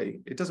massive way.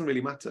 It doesn't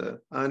really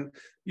matter. And,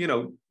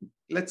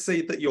 let's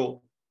say that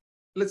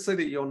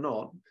you're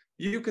not,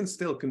 you can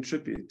still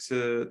contribute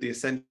to the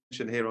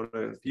ascension here on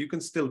Earth. You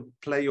can still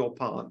play your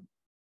part,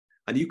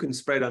 and you can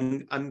spread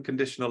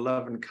unconditional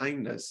love and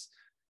kindness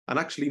and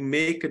actually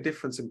make a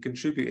difference and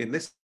contribute in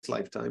this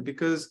lifetime.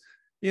 Because,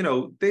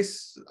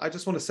 I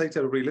just want to say to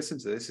everybody, listen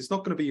to this, it's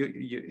not going to be,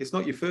 it's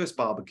not your first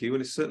barbecue,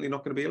 and it's certainly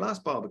not going to be your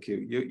last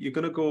barbecue. You're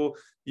going to go,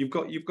 you've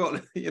got,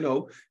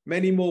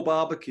 many more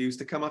barbecues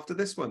to come after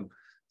this one.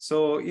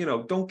 So,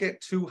 don't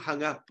get too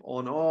hung up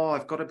on,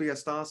 I've got to be a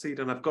starseed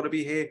and I've got to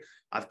be here.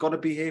 I've got to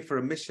be here for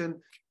a mission.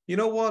 You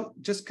know what?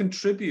 Just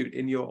contribute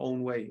in your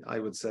own way, I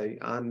would say.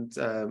 And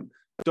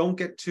don't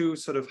get too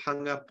sort of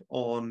hung up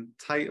on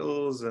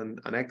titles and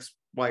X,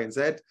 Y, and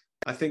Z.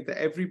 I think that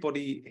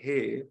everybody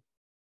here,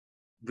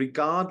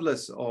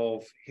 regardless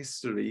of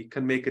history,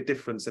 can make a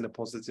difference in a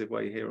positive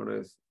way here on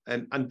Earth,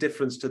 and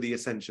difference to the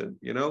ascension.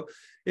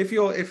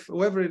 If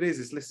whoever it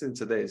is listening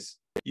to this,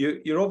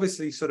 you're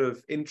obviously sort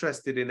of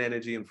interested in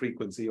energy and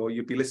frequency, or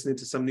you'd be listening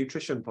to some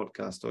nutrition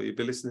podcast, or you'd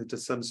be listening to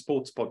some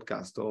sports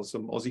podcast, or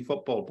some Aussie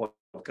football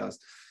podcast,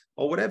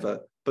 or whatever.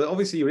 But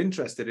obviously you're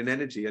interested in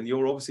energy, and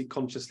you're obviously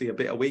consciously a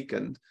bit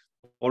awakened,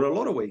 or a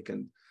lot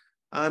awakened.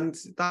 And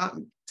that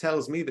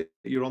tells me that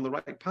you're on the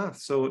right path.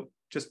 So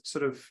just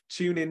sort of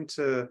tune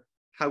into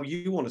how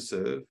you want to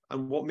serve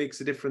and what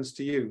makes a difference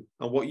to you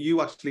and what you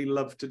actually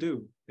love to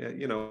do.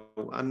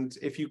 And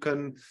if you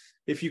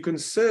can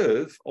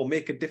serve or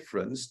make a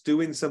difference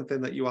doing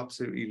something that you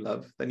absolutely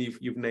love, then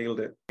you've nailed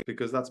it.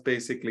 Because that's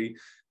basically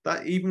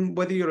that. Even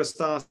whether you're a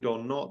starseed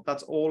or not,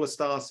 that's all a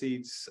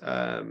starseed's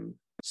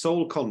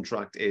soul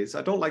contract is.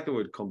 I don't like the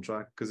word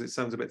contract because it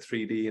sounds a bit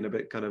 3D and a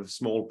bit kind of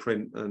small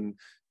print and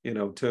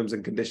terms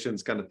and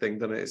conditions kind of thing.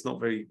 Then it's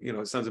not very,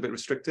 it sounds a bit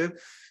restrictive.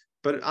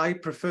 But I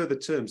prefer the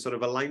term sort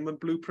of alignment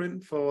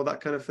blueprint for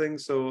that kind of thing.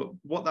 So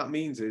what that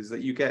means is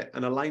that you get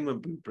an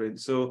alignment blueprint.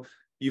 So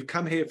you've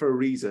come here for a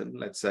reason,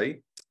 let's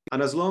say,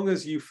 and as long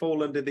as you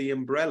fall under the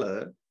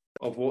umbrella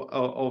of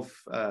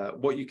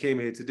what you came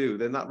here to do,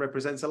 then that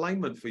represents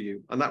alignment for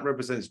you, and that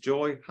represents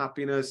joy,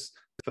 happiness,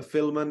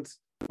 fulfillment,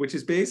 which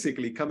is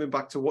basically coming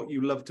back to what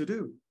you love to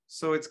do.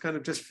 So it's kind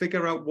of just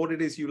figure out what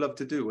it is you love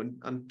to do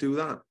and do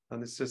that,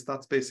 and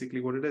that's basically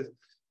what it is.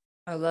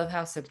 I love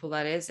how simple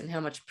that is and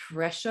how much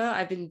pressure.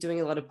 I've been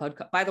doing a lot of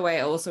podcast. By the way,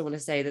 I also want to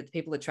say that the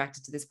people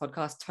attracted to this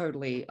podcast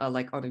totally are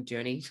like on a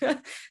journey.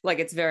 Like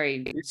it's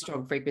very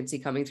strong frequency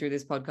coming through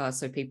this podcast.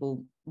 So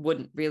people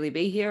wouldn't really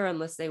be here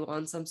unless they were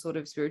on some sort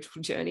of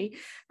spiritual journey.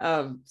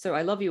 So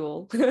I love you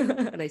all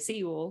and I see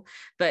you all.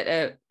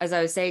 But as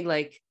I was saying,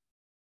 like,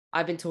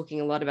 I've been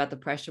talking a lot about the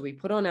pressure we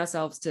put on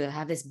ourselves to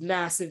have this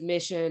massive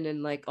mission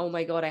and like, oh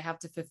my God, I have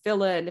to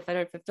fulfill it. And if I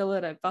don't fulfill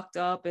it, I'm fucked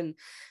up. And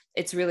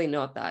it's really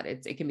not that.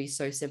 It can be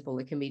so simple.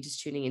 It can be just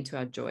tuning into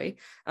our joy.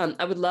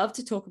 I would love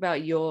to talk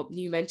about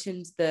you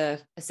mentioned the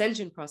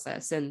ascension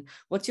process, and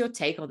what's your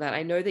take on that?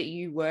 I know that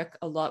you work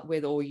a lot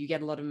with, or you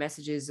get a lot of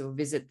messages or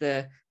visit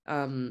the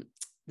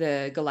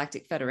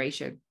Galactic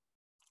Federation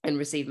and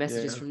receive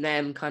messages from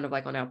them kind of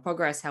like on our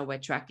progress, how we're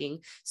tracking.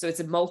 So it's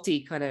a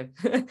multi kind of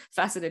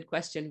faceted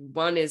question.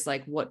 One is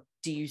like, what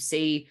do you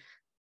see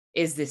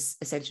is this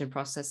ascension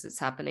process that's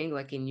happening,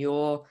 like in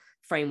your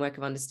framework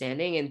of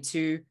understanding? And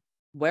two,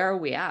 where are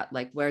we at?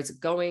 Like, where is it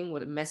going?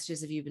 What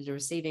messages have you been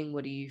receiving?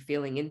 What are you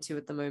feeling into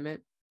at the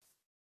moment?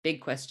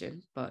 Big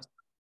question, but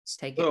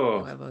take it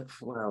however.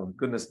 Well,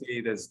 goodness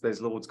me,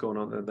 there's loads going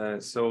on there.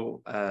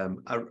 So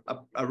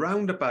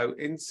around about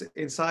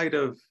inside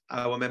of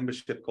our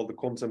membership called the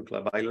Quantum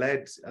Club, I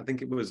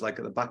think it was like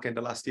at the back end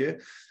of last year,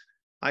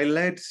 I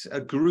led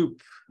a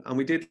group, and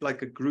we did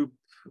like a group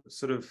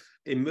sort of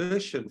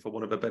immersion, for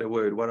want of a better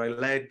word, where I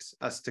led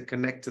us to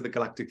connect to the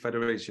Galactic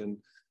Federation,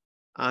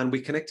 and we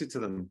connected to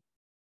them.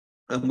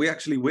 And we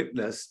actually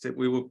witnessed it.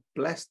 We were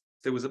blessed.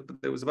 There was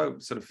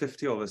about sort of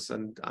 50 of us,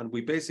 and we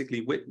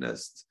basically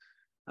witnessed.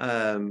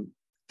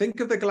 Think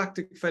of the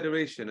Galactic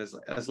Federation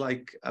as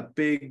like a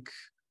big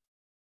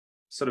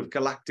sort of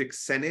galactic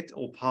senate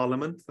or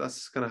parliament.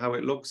 That's kind of how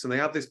it looks. And they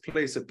have this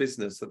place of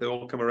business that they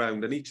all come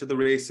around, and each of the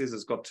races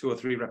has got 2 or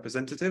 3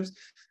 representatives.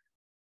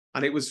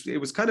 And it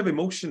was kind of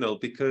emotional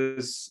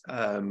because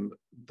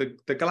the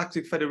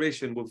Galactic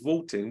Federation were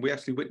voting. We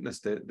actually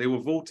witnessed it. They were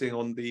voting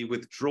on the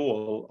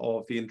withdrawal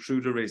of the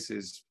intruder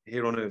races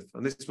here on Earth.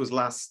 And this was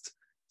last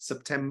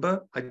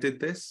September. I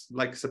did this,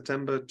 like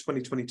September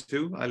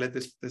 2022. I led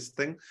this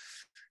thing.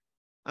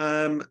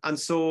 And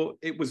so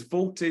it was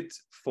voted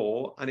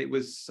for, and it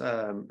was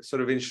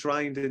sort of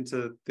enshrined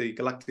into the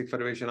Galactic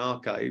Federation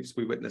archives.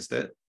 We witnessed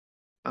it.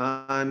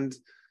 And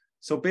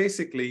so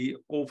basically,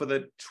 over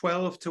the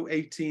 12 to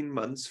 18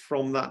 months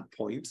from that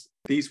point,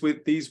 these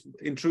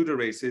intruder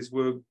races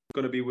were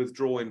going to be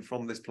withdrawing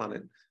from this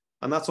planet.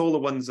 And that's all the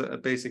ones that are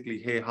basically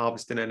here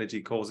harvesting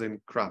energy,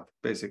 causing crap,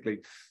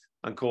 basically,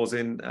 and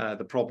causing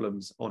the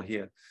problems on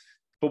here.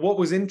 But what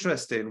was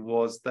interesting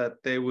was that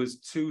there was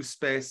 2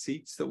 spare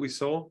seats that we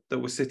saw that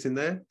were sitting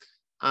there.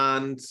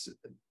 And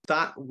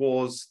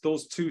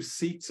those 2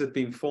 seats had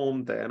been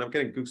formed there, and I'm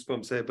getting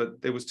goosebumps here,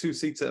 but there was 2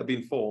 seats that had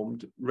been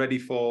formed ready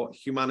for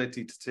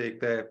humanity to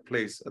take their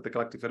place at the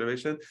Galactic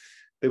Federation.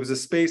 There was a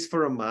space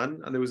for a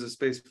man and there was a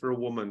space for a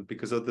woman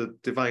because of the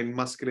divine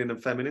masculine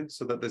and feminine,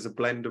 so that there's a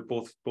blend of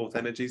both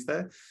energies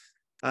there.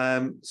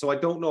 So I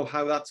don't know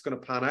how that's going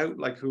to pan out,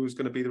 like who's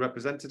going to be the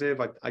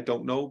representative. I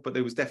don't know, but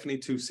there was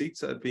definitely 2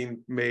 seats that had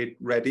been made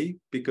ready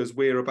because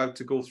we're about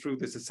to go through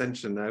this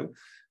ascension now.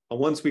 And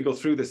once we go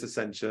through this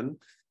ascension,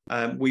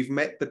 we've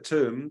met the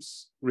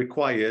terms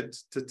required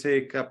to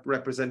take up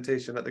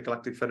representation at the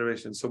Galactic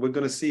Federation. So we're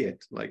going to see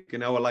it, like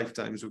in our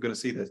lifetimes, we're going to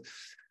see this.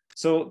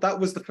 So that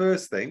was the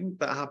first thing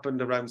that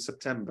happened around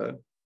September.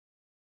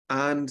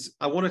 And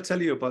I want to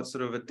tell you about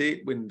sort of a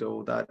date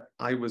window that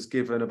I was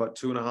given about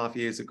 2.5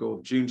 years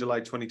ago, June, July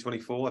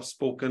 2024. I've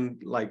spoken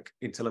like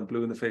until I'm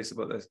blue in the face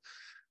about this.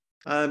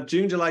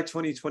 June, July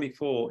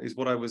 2024 is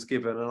what I was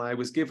given, and I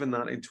was given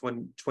that in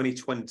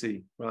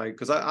 2020, right?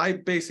 Because I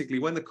basically,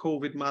 when the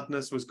COVID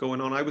madness was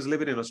going on, I was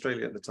living in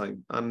Australia at the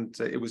time, and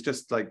it was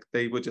just like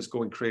they were just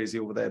going crazy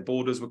over there.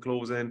 Borders were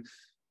closing,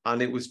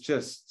 and it was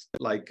just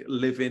like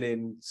living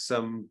in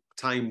some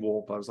time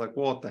warp. I was like,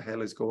 what the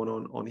hell is going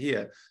on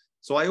here?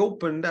 So I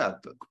opened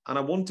up and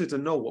I wanted to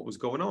know what was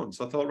going on.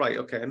 So I thought, right,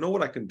 okay, I know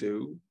what I can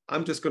do.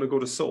 I'm just going to go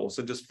to source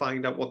and just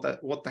find out what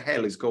the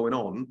hell is going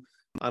on.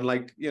 And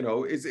like, you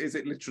know, is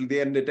it literally the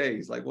end of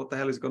days? Like, what the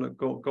hell is going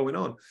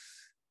on?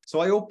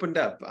 So I opened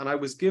up and I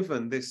was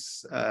given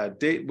this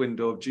date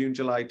window of June,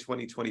 July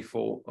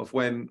 2024 of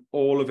when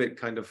all of it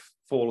kind of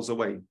falls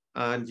away.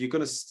 And you're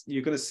gonna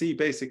see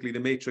basically the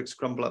matrix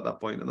crumble at that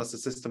point, and that's the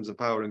systems of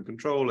power and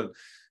control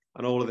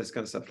and all of this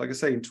kind of stuff. Like I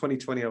say, in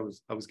 2020,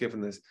 I was given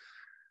this.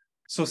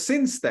 So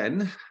since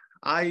then,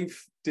 I've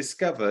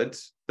discovered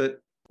that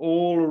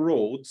all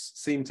roads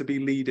seem to be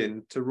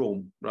leading to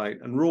Rome, right?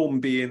 And Rome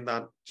being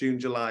that June,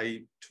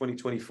 July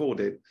 2024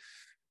 date.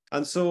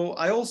 And so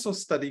I also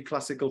study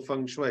classical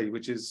feng shui,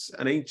 which is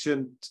an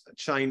ancient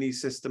Chinese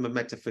system of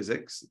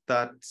metaphysics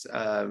that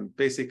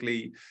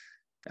basically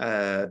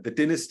the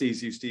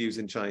dynasties used to use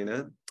in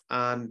China.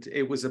 And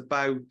it was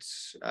about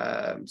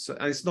so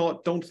and it's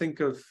not. Don't think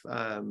of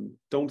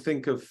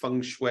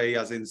feng shui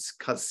as in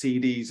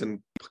CDs and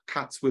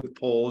cats with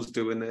paws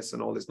doing this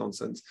and all this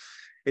nonsense.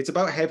 It's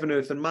about heaven,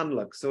 earth, and man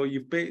luck. So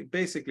you've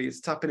basically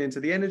it's tapping into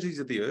the energies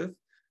of the earth.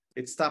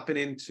 It's tapping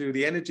into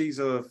the energies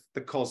of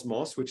the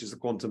cosmos, which is the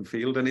quantum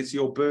field, and it's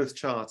your birth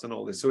chart and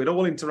all this. So it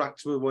all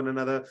interacts with one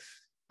another.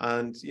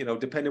 And, you know,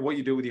 depending on what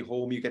you do with your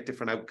home, you get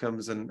different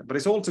outcomes. But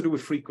it's all to do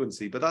with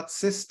frequency. But that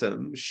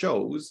system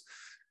shows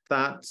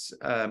that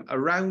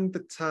around the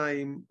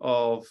time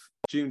of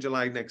June,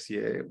 July next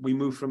year, we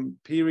move from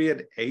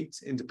period 8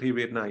 into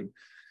period 9.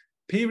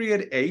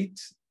 Period 8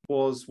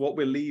 was what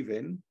we're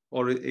leaving,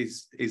 or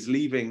is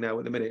leaving now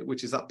at the minute,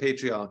 which is that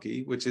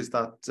patriarchy, which is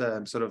that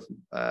sort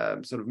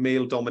of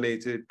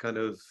male-dominated kind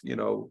of, you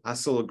know,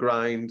 hustle,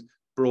 grind,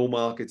 bro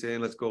marketing,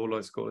 let's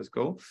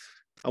go.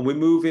 And we're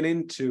moving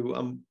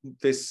into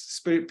this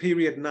spirit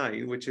period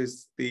 9, which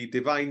is the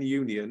divine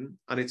union,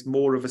 and it's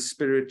more of a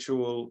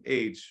spiritual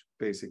age,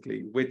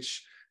 basically,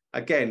 which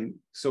again,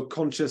 so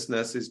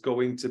consciousness is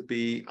going to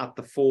be at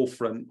the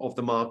forefront of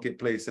the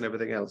marketplace and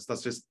everything else.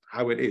 That's just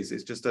how it is.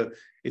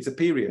 It's a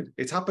period.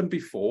 It's happened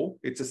before.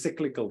 It's a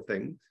cyclical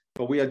thing,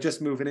 but we are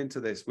just moving into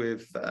this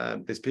with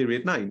this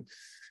period 9.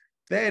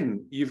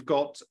 Then you've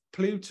got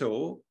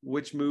Pluto,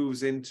 which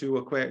moves into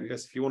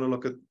Aquarius, if you want to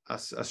look at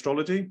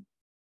astrology.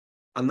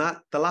 And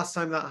that the last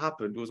time that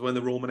happened was when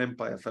the Roman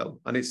Empire fell,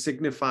 and it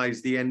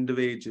signifies the end of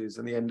ages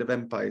and the end of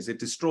empires. It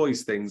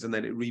destroys things and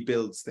then it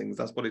rebuilds things.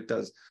 That's what it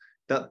does.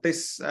 That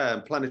this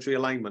planetary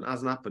alignment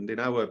hasn't happened in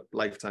our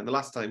lifetime. The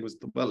last time was,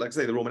 well, like I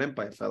say, the Roman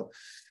Empire fell.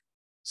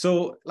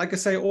 So, like I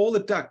say, all the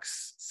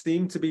ducks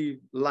seem to be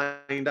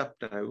lined up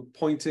now,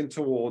 pointing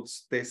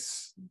towards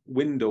this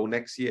window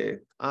next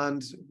year.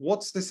 And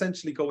what's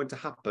essentially going to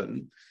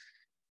happen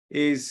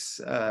is,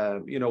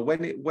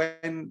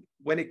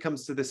 when it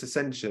comes to this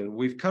ascension,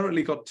 we've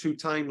currently got 2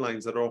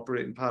 timelines that are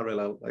operating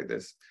parallel like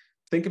this.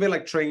 Think of it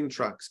like train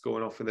tracks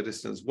going off in the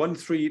distance. The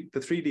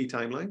 3D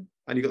timeline,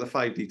 and you've got the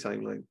 5D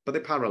timeline, but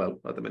they're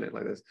parallel at the minute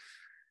like this.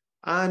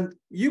 And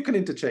you can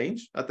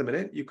interchange at the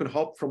minute. You can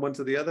hop from one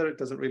to the other. It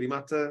doesn't really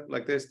matter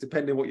like this,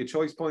 depending what your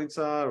choice points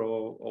are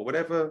or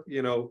whatever.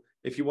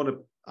 If you want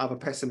to have a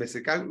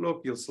pessimistic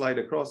outlook, you'll slide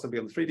across and be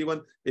on the 3D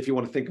one. If you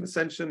want to think of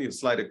ascension, you'll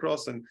slide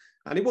across and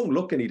it won't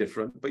look any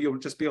different, but you'll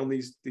just be on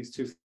these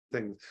 2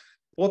 things.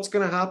 What's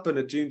going to happen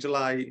at June,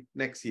 July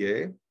next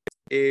year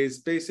is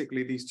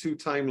basically these 2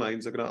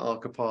 timelines are going to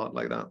arc apart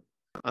like that.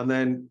 And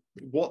then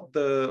what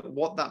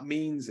that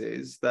means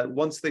is that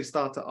once they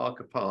start to arc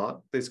apart,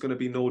 there's going to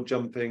be no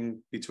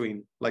jumping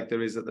between like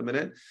there is at the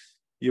minute.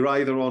 You're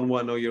either on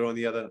one or you're on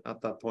the other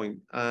at that point.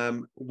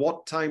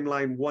 What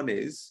timeline 1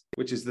 is,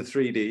 which is the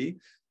 3D,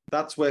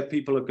 that's where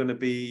people are going to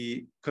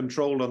be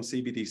controlled on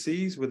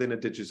CBDCs within a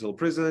digital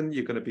prison.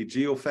 You're going to be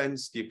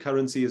geo-fenced. Your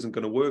currency isn't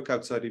going to work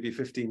outside of your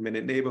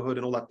 15-minute neighborhood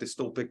and all that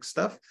dystopic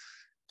stuff.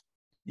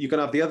 You can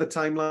have the other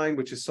timeline,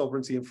 which is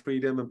sovereignty and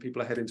freedom, and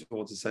people are heading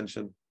towards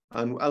ascension.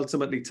 And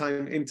ultimately,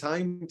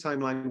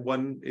 timeline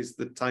 1 is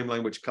the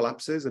timeline which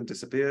collapses and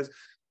disappears,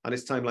 and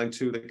it's timeline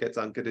 2 that gets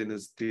anchored in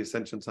as the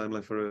ascension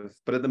timeline for Earth.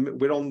 But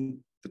we're on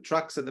the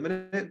tracks at the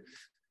minute.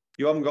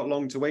 You haven't got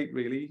long to wait,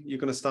 really. You're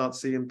going to start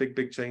seeing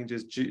big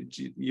changes.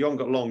 You haven't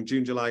got long,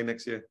 June, July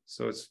next year.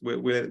 So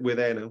we're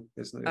there now.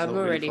 It's I'm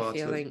already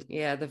feeling,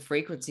 the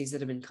frequencies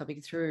that have been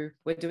coming through.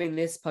 We're doing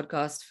this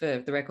podcast for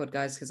the record,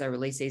 guys, because I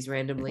release these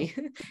randomly.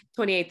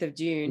 28th of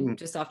June,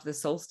 just after the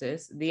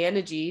solstice. The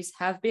energies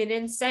have been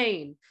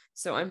insane.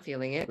 So I'm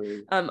feeling it.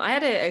 I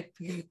had a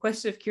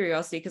question of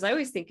curiosity, because I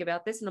always think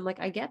about this and I'm like,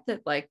 I get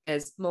that like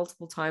there's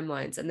multiple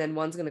timelines and then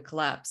one's going to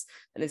collapse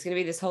and it's going to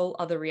be this whole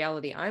other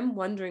reality. I'm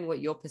wondering what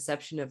your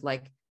perception of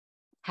like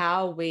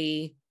how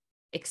we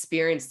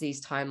experience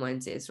these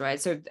timelines is,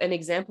 right? So an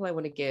example I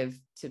want to give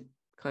to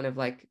kind of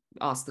like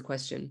ask the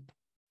question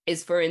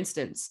is, for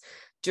instance,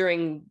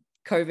 during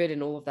COVID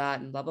and all of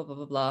that and blah, blah, blah,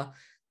 blah, blah,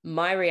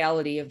 my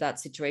reality of that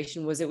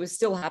situation was it was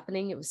still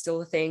happening. It was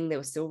still a thing. There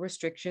were still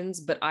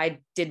restrictions, but I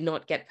did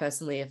not get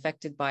personally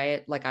affected by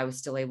it. Like I was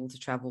still able to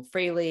travel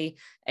freely.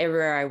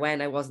 Everywhere I went,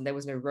 there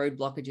was no road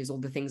blockages, all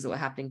the things that were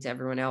happening to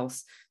everyone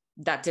else.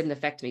 That didn't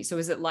affect me. So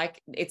is it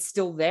like it's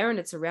still there and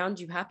it's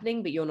around you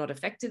happening, but you're not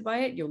affected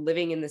by it? You're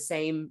living in the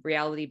same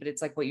reality, but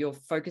it's like what you're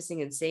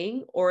focusing and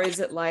seeing? Or is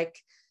it like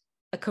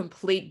a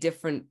complete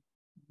different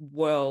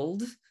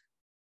world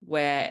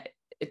where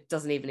it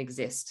doesn't even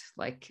exist?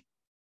 Like,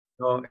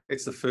 no,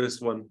 it's the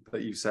first one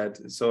that you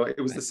said. So it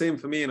was the same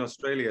for me in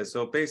Australia.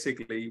 So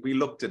basically we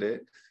looked at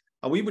it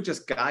and we were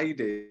just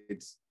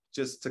guided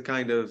just to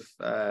kind of,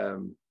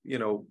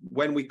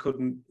 when we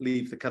couldn't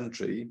leave the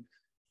country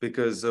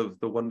because of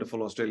the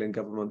wonderful Australian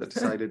government that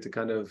decided to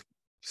kind of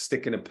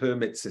stick in a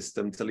permit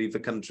system to leave the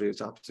country.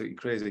 It's absolutely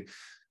crazy.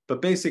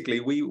 But basically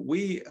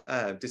we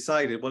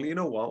decided, well, you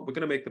know what, we're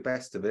going to make the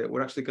best of it.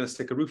 We're actually going to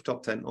stick a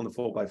rooftop tent on the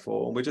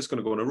 4x4 and we're just going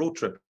to go on a road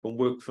trip and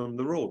work from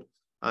the road.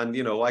 And,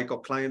 I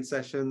got client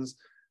sessions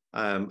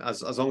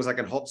as long as I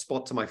can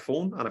hotspot to my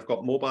phone and I've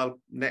got mobile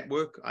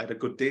network. I had a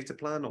good data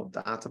plan, or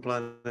data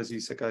plan, as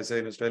you guys say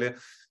in Australia.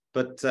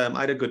 But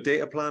I had a good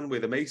data plan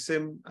with a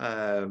MASIM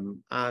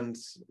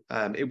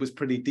and it was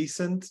pretty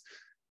decent.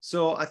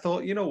 So I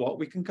thought, you know what,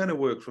 we can kind of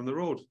work from the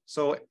road.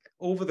 So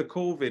over the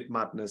COVID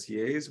madness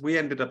years, we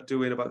ended up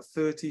doing about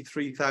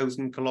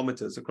 33,000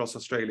 kilometers across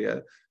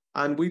Australia.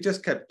 And we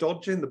just kept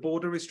dodging the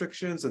border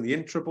restrictions and the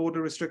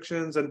intra-border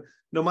restrictions. And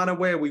no matter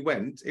where we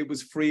went, it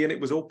was free and it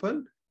was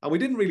open. And we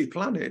didn't really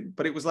plan it,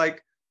 but it was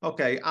like,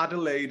 okay,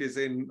 Adelaide is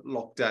in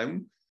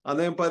lockdown. And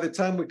then by the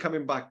time we're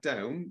coming back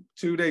down,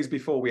 2 days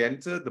before we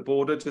entered, the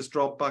border just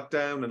dropped back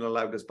down and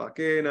allowed us back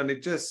in. And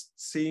it just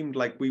seemed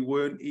like we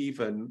weren't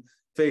even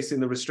facing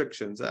the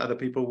restrictions that other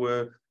people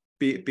were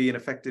being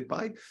affected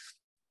by.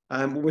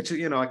 Which,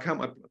 I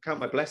count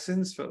my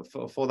blessings for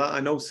that.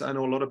 I know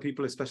a lot of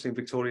people, especially in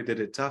Victoria,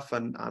 did it tough.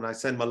 And I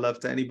send my love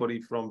to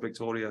anybody from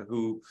Victoria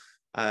who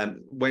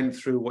went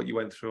through what you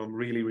went through. I'm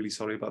really, really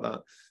sorry about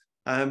that.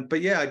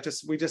 But yeah,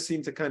 we just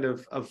seem to kind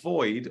of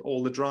avoid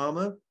all the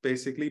drama,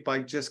 basically,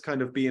 by just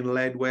kind of being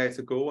led where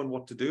to go and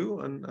what to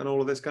do and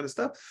all of this kind of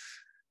stuff.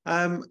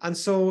 And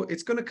so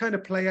it's going to kind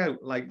of play out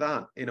like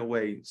that in a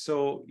way.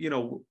 So, you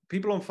know,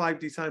 people on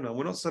 5D timeline,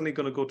 we're not suddenly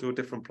going to go to a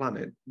different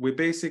planet. We're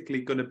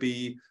basically going to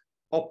be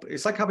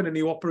it's like having a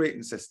new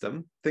operating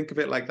system. Think of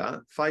it like that.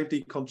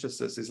 5D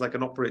consciousness is like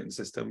an operating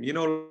system. You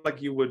know,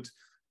 like you would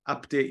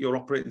update your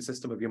operating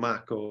system of your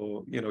Mac,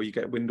 or, you know, you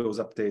get Windows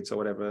updates or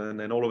whatever, and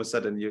then all of a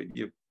sudden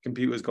your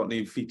computer's got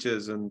new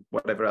features and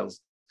whatever else.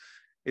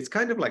 It's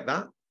kind of like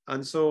that.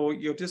 And so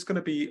you're just going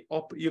to be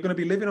you're going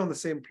to be living on the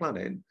same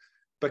planet,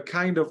 but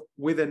kind of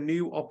with a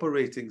new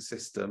operating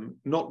system,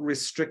 not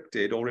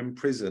restricted or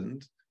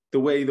imprisoned the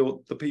way the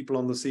people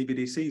on the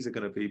CBDCs are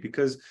going to be.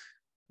 Because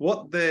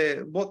what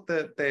they're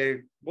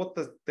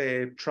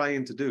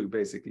trying to do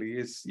basically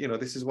is, you know,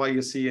 this is why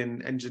you're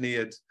seeing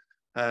engineered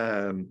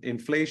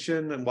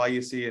inflation, and why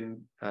you're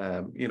seeing,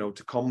 you know,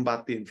 to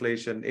combat the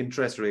inflation,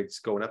 interest rates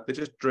going up. They're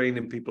just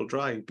draining people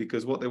dry,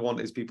 because what they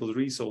want is people's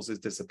resources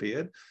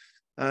disappeared,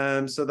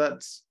 so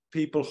that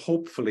people,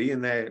 hopefully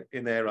in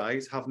their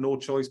eyes, have no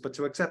choice but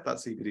to accept that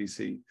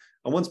CBDC.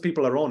 And once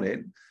people are on it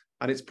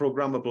and it's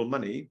programmable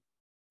money,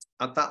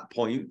 at that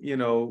point, you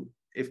know,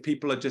 if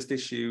people are just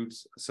issued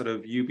sort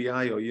of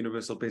UBI or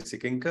universal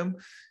basic income,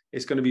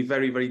 it's going to be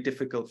very, very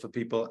difficult for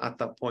people at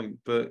that point.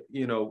 But,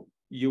 you know,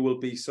 you will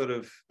be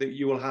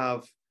you will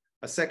have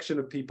a section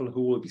of people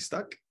who will be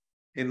stuck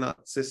in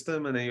that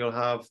system, and then you'll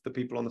have the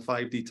people on the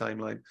 5D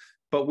timeline.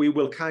 But we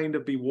will kind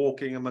of be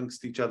walking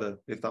amongst each other,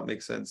 if that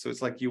makes sense. So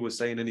it's like you were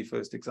saying in your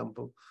first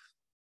example.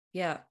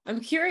 Yeah, I'm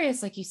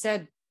curious, like you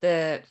said,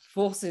 the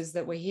forces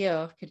that we're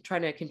here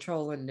trying to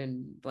control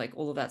and like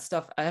all of that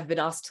stuff have been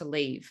asked to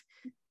leave.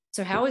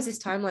 So how is this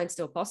timeline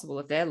still possible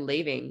if they're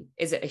leaving?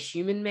 Is it a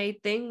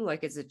human-made thing?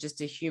 Like, is it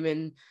just a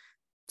human?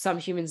 Some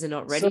humans are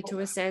not ready to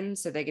ascend,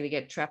 so they're going to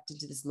get trapped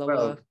into this lower.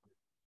 Well,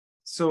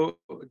 so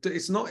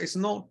it's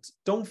not.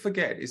 Don't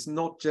forget, it's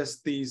not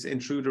just these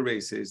intruder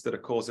races that are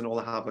causing all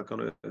the havoc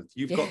on Earth.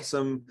 You've got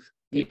some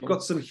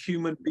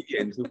human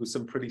beings who were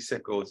some pretty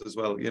sickos as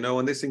well, you know,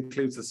 and this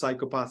includes the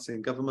psychopaths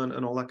in government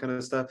and all that kind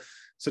of stuff.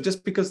 So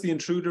just because the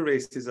intruder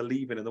races are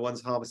leaving and the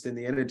ones harvesting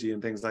the energy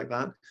and things like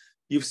that,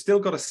 you've still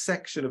got a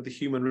section of the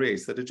human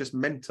race that are just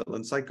mental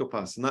and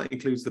psychopaths. And that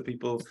includes the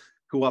people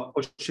who are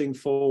pushing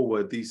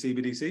forward these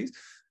CBDCs.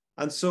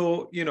 And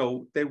so, you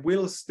know, there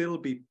will still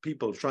be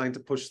people trying to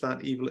push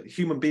that evil,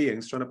 human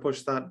beings trying to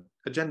push that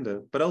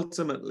agenda. But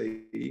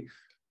ultimately,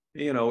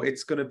 you know,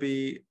 it's going to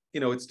be,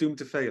 you know, it's doomed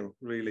to fail,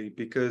 really,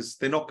 because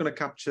they're not going to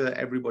capture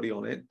everybody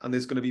on it. And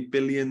there's going to be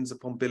billions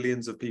upon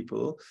billions of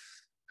people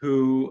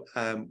who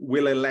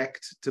will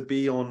elect to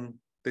be on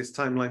this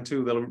timeline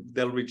too.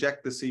 They'll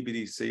reject the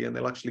CBDC and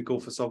they'll actually go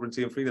for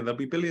sovereignty and freedom. There'll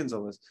be billions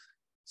of us.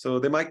 So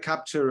they might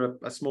capture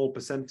a small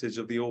percentage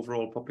of the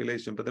overall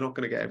population, but they're not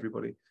going to get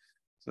everybody.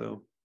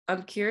 So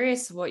I'm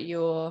curious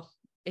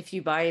if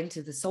you buy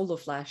into the solar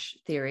flash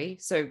theory.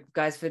 So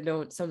guys, for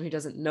someone who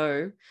doesn't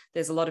know,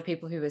 there's a lot of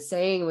people who are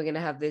saying we're going to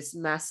have this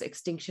mass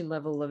extinction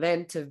level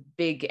event of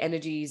big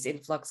energies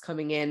influx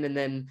coming in. And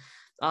then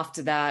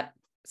after that,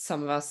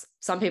 some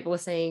people are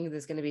saying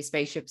there's going to be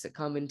spaceships that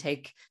come and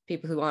take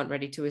people who aren't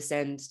ready to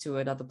ascend to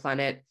another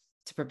planet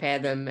to prepare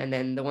them. And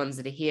then the ones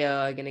that are here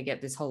are going to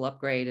get this whole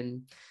upgrade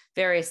and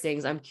various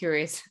things. I'm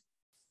curious,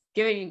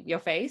 given your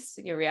face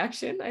and your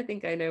reaction, I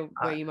think I know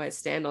where you might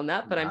stand on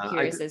that, but I'm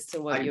curious as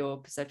to what your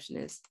perception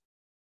is.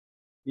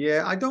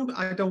 Yeah, I don't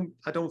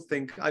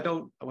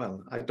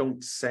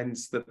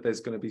sense that there's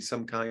going to be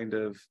some kind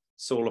of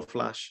solar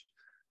flash.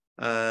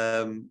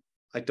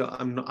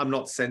 I'm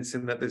not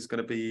sensing that there's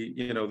going to be,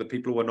 you know, the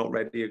people who are not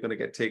ready are going to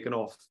get taken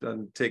off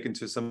and taken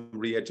to some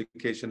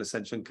re-education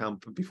ascension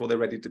camp before they're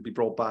ready to be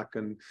brought back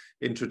and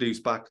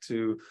introduced back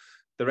to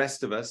the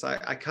rest of us.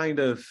 I kind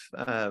of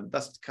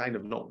that's kind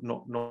of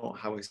not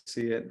how I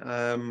see it.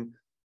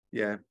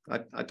 Yeah,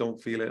 I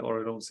don't feel it,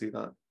 or I don't see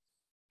that.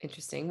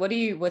 Interesting.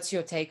 What's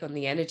your take on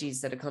the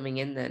energies that are coming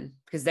in then?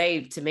 Because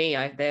they're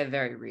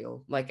very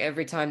real. Like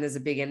every time there's a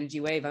big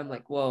energy wave, I'm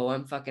like, whoa,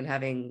 I'm fucking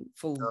having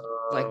full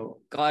like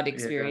God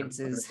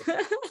experiences.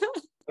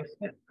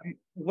 Yeah.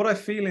 What I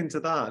feel into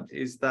that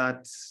is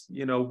that,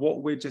 you know,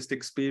 what we're just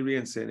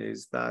experiencing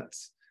is that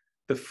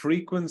the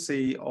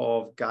frequency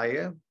of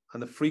Gaia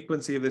and the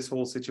frequency of this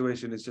whole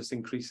situation is just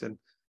increasing.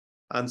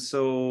 And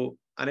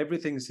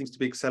everything seems to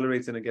be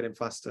accelerating and getting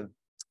faster.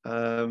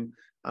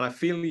 And I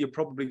feel you're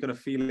probably going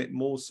to feel it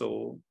more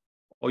so,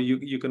 or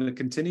you're going to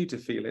continue to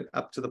feel it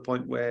up to the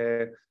point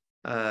where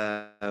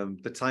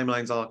the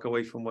timelines arc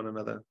away from one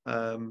another.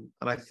 And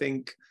I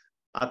think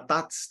at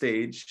that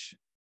stage,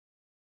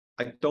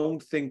 I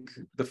don't think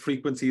the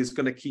frequency is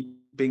going to keep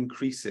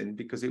increasing,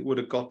 because it would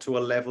have got to a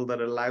level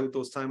that allowed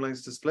those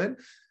timelines to split.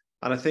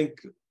 And I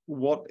think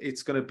what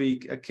it's going to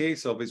be a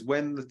case of is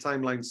when the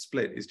timelines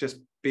split is just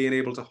being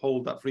able to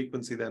hold that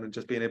frequency then and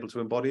just being able to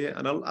embody it.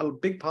 And a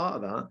big part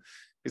of that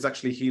is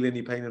actually healing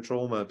your pain and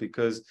trauma,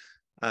 because,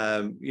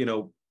 you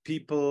know,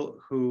 people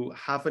who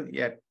haven't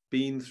yet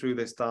been through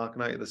this dark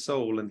night of the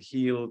soul and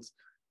healed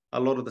a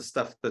lot of the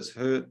stuff that's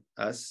hurt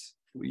us,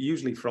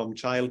 usually from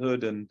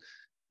childhood and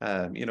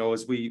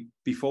As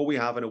before we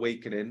have an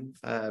awakening,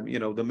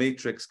 the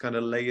matrix kind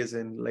of layers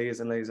and layers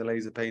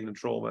of pain and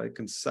trauma. It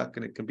can suck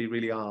and it can be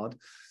really hard.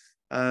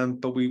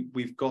 But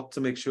we've got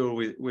to make sure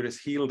we're as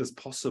healed as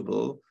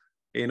possible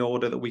in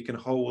order that we can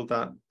hold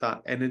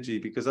that energy,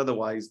 because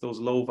otherwise those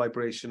low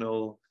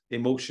vibrational,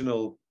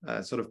 emotional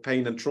sort of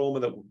pain and trauma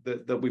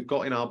that we've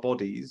got in our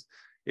bodies,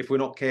 if we're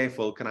not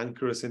careful, can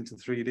anchor us into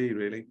 3D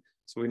really.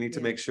 So we need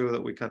to make sure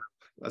that we can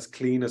as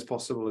clean as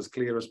possible, as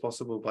clear as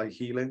possible by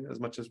healing as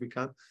much as we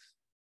can.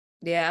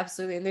 Yeah,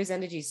 absolutely. And those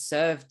energies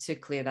serve to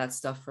clear that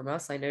stuff from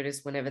us. I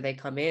notice whenever they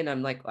come in,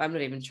 I'm like, I'm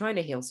not even trying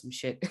to heal some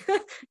shit.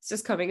 It's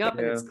just coming up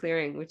and it's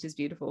clearing, which is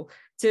beautiful.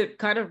 To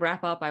kind of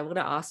wrap up, I want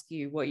to ask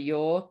you what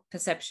your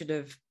perception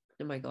of,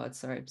 oh my God,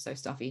 sorry, I'm so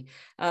stuffy.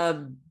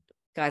 Guys,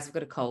 I've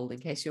got a cold in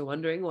case you're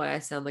wondering why I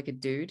sound like a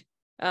dude.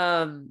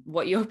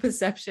 What your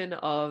perception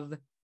of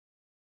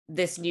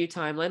this new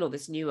timeline or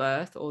this new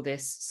earth or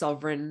this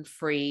sovereign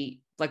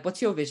free, like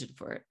what's your vision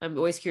for it? I'm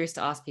always curious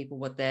to ask people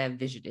what their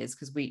vision is,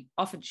 because we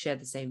often share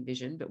the same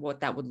vision, but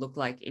what that would look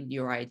like in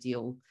your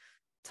ideal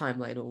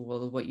timeline,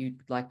 or what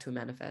you'd like to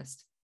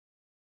manifest.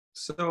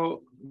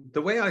 So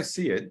the way I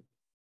see it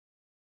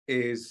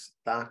is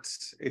that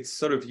it's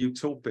sort of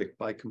utopic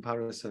by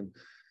comparison.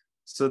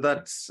 So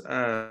that's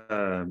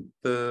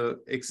the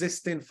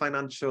existing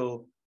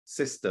financial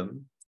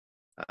system,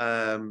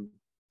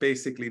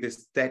 basically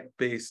this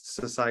debt-based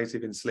society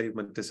of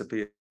enslavement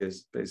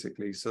disappears,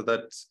 basically, so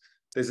that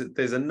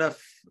there's enough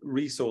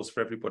resource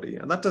for everybody.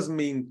 And that doesn't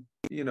mean,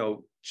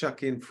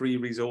 chuck in free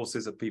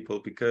resources at people,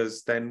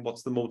 because then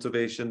what's the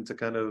motivation to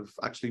kind of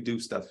actually do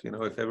stuff?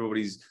 If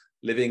everybody's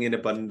living in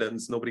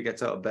abundance, nobody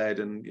gets out of bed,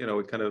 and,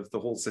 it kind of, the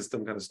whole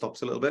system kind of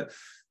stops a little bit.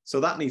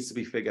 So that needs to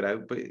be figured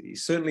out. But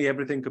certainly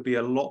everything could be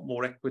a lot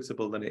more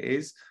equitable than it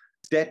is.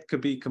 Debt could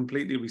be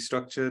completely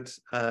restructured.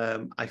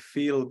 I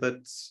feel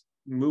that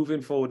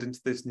moving forward into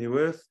this new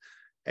earth,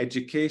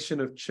 education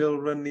of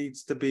children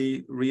needs to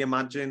be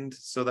reimagined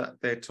so that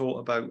they're taught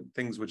about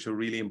things which are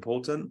really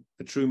important: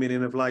 the true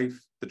meaning of life,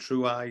 the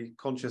true I,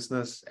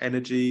 consciousness,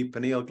 energy,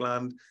 pineal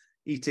gland,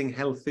 eating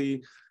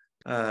healthy,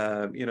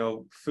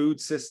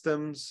 food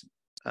systems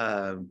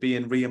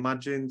being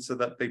reimagined so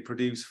that they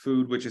produce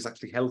food which is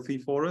actually healthy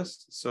for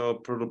us, so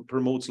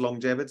promotes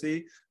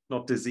longevity,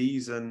 not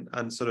disease,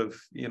 and sort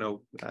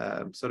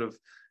of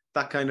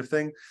that kind of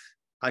thing.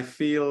 I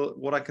feel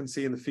what I can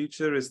see in the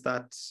future is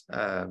that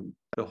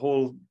the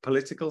whole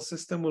political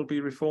system will be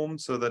reformed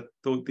so that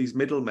these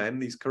middlemen,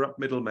 these corrupt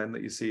middlemen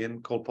that you see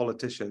in called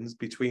politicians,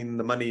 between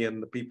the money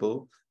and the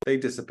people, they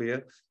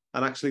disappear.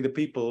 And actually the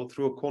people,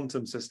 through a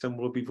quantum system,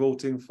 will be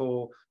voting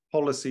for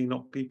policy,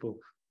 not people.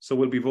 So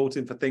we'll be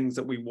voting for things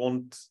that we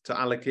want to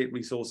allocate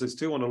resources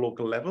to on a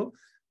local level,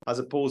 as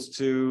opposed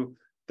to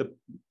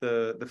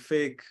the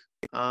fake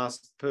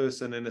ass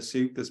person in a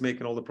suit that's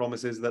making all the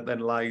promises that then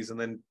lies and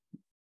then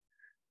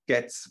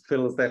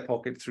fills their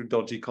pocket through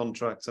dodgy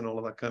contracts and all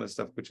of that kind of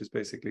stuff, which is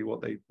basically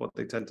what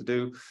they tend to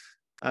do.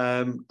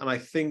 And I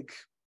think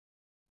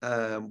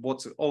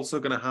what's also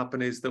going to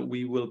happen is that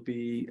we will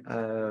be,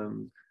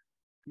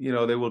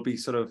 there will be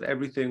sort of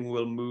everything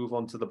will move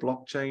onto the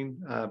blockchain,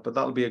 but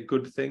that'll be a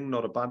good thing,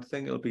 not a bad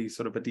thing. It'll be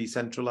sort of a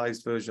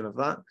decentralized version of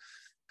that.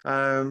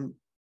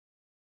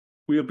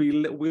 We'll be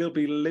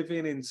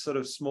living in sort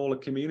of smaller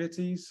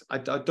communities. I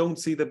don't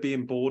see there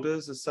being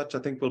borders as such. I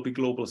think we'll be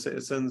global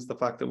citizens. The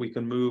fact that we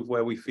can move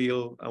where we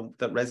feel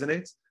that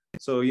resonates.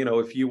 So,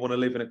 if you want to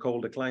live in a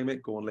colder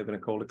climate, go and live in a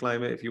colder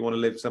climate. If you want to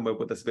live somewhere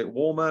that's a bit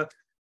warmer,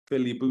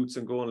 fill your boots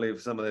and go and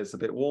live somewhere that's a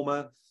bit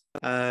warmer.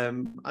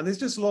 And there's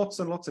just lots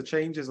and lots of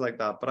changes like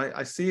that. But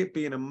I see it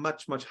being a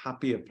much, much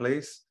happier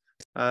place.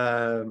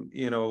 And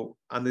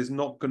there's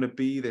not going to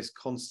be this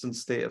constant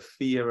state of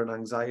fear and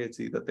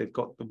anxiety that they've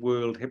got the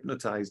world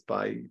hypnotized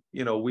by.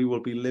 We will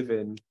be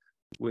living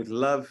with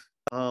love,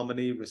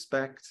 harmony,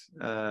 respect,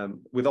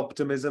 with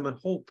optimism and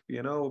hope,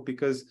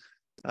 because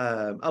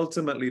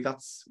ultimately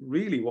that's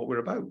really what we're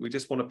about. We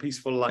just want a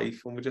peaceful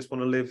life, and we just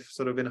want to live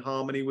sort of in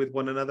harmony with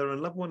one another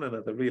and love one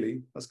another.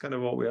 Really, that's kind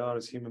of what we are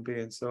as human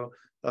beings. So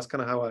that's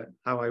kind of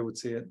how I would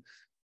see it.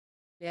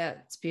 Yeah,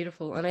 it's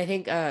beautiful. And I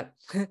think,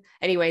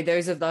 anyway,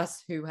 those of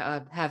us who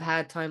have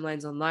had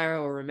timelines on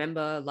Lyra or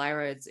remember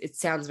Lyra, it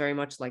sounds very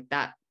much like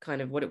that,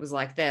 kind of what it was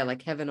like there,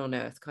 like heaven on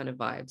earth kind of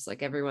vibes.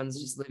 Like everyone's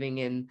just living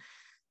in,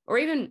 or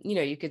even,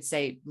 you could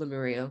say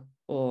Lemuria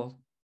or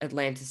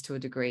Atlantis to a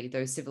degree,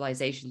 those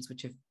civilizations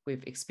which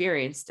we've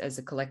experienced as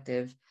a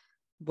collective,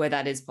 where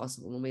that is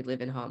possible, and we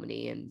live in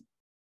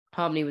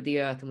harmony with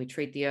the earth, and we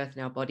treat the earth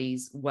and our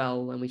bodies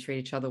well, and we treat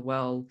each other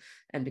well.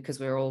 And because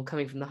we're all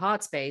coming from the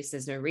heart space,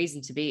 there's no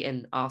reason to be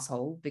an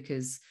asshole,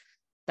 because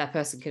that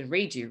person can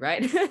read you,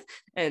 right?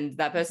 And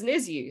that person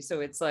is you. So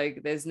it's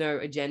like there's no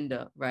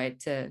agenda,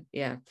 right?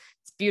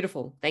 It's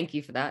beautiful. Thank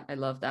you for that. I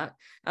love that.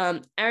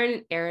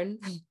 Aeron,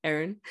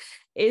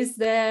 is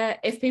there,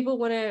 if people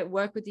want to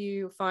work with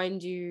you,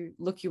 find you,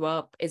 look you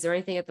up, is there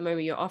anything at the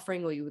moment you're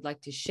offering or you would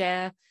like to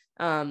share?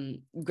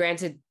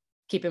 Granted,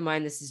 keep in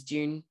mind this is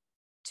June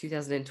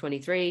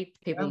 2023.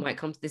 People might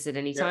come to this at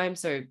any Yeah. time.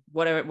 So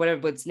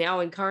what's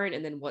now in current,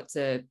 and then what's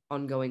a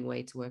ongoing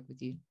way to work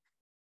with you?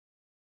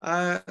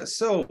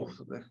 So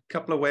a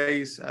couple of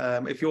ways.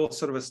 If you're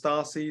sort of a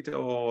starseed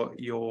or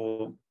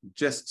you're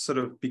just sort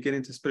of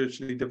beginning to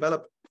spiritually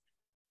develop,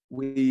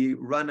 we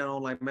run an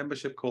online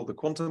membership called the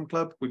Quantum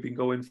Club. We've been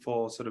going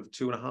for sort of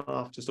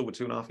just over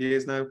 2.5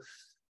 years now.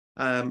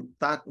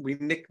 That we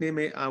nickname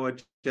it our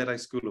Jedi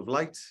School of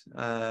Light.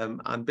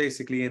 And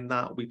basically in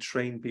that we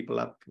train people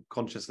up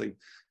consciously.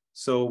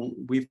 So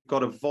we've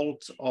got a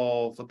vault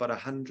of about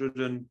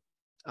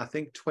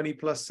 20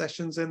 plus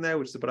sessions in there,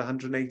 which is about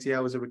 180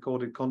 hours of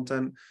recorded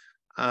content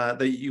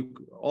that you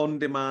on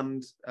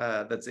demand,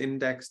 that's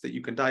indexed, that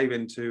you can dive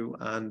into.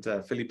 And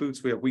Philly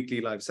Boots, we have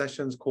weekly live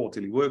sessions,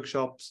 quarterly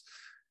workshops,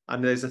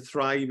 and there's a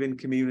thriving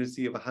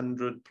community of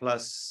 100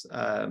 plus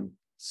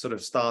sort of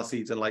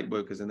starseeds and light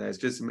workers in there.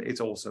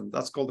 It's awesome.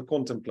 That's called the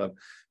Quantum Club.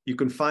 You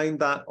can find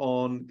that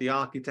on the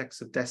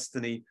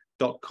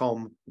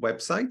architectsofdestiny.com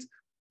website,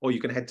 or you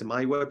can head to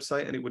my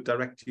website and it would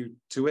direct you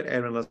to it,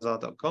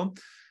 aeronlazar.com.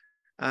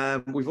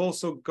 We've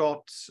also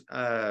got,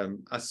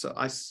 as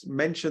I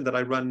mentioned, that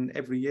I run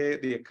every year,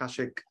 the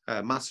Akashic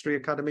Mastery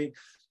Academy.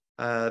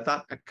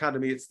 That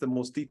academy, it's the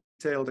most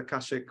detailed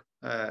Akashic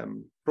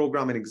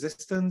program in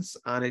existence,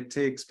 and it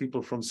takes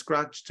people from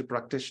scratch to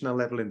practitioner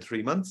level in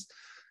 3 months.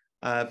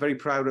 Very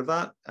proud of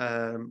that.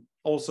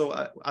 Also,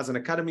 as an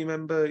academy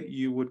member,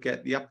 you would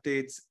get the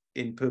updates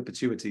in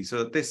perpetuity.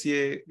 So this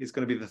year is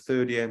going to be the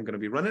 3rd year I'm going to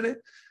be running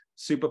it.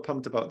 Super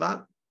pumped about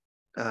that.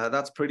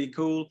 That's pretty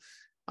cool.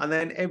 And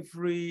then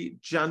every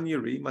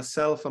January,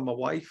 myself and my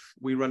wife,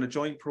 we run a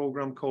joint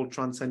program called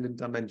Transcendent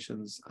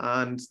Dimensions.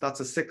 And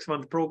that's a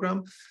 6-month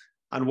program.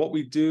 And what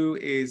we do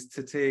is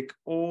to take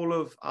all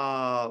of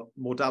our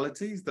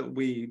modalities that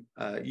we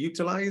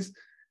utilize,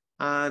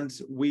 and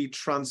we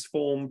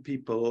transform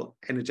people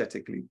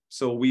energetically.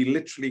 So we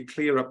literally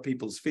clear up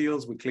people's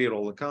fields. We clear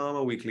all the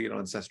karma. We clear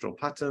ancestral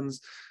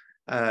patterns.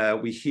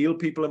 We heal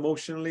people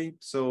emotionally.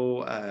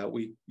 So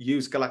we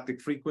use galactic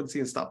frequency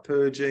and start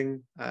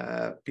purging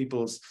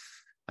people's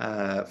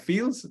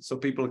fields. So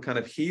people kind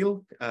of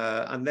heal.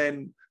 And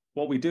then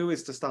what we do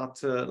is to start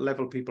to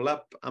level people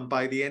up. And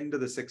by the end of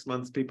the 6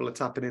 months, people are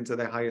tapping into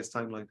their highest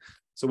timeline.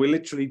 So we're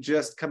literally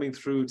just coming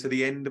through to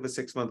the end of a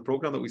 6-month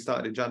program that we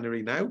started in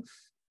January now.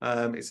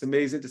 It's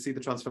amazing to see the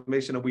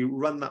transformation, and we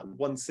run that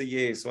once a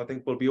year. So I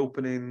think we'll be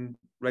opening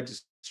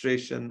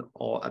registration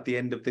or at the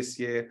end of this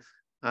year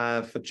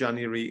for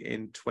January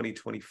in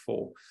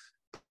 2024.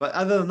 But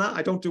other than that,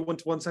 I don't do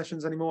one-to-one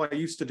sessions anymore. I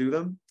used to do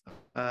them,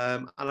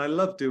 and I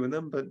love doing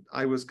them, but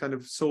I was kind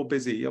of so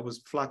busy. I was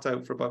flat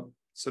out for about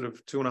sort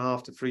of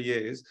 2.5 to 3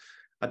 years.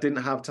 I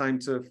didn't have time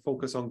to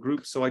focus on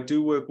groups. So I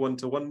do work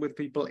one-to-one with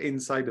people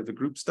inside of the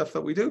group stuff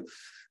that we do.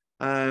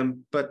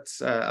 But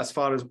as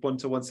far as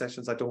one-to-one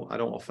sessions, I don't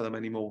offer them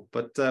anymore.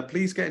 But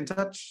please get in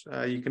touch.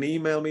 You can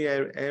email me,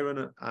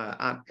 Aeron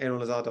at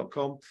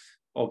aeronlazar.com,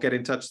 or get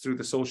in touch through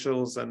the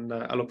socials, and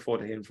I look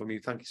forward to hearing from you.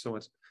 Thank you so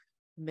much.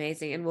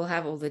 Amazing. And we'll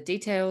have all the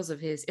details of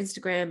his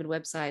Instagram and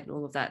website and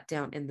all of that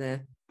down in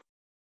the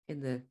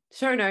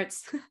show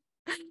notes.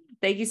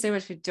 Thank you so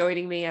much for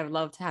joining me. I've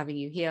loved having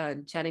you here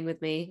and chatting with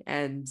me.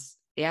 And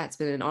yeah, it's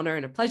been an honor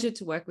and a pleasure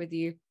to work with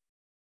you.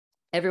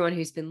 Everyone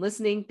who's been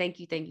listening, thank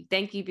you,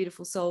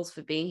 beautiful souls,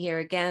 for being here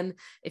again.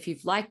 If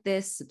you've liked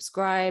this,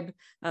 subscribe,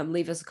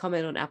 leave us a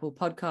comment on Apple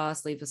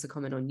Podcasts, leave us a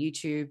comment on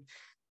YouTube,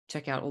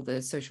 check out all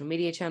the social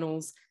media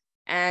channels.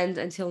 And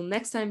until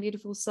next time,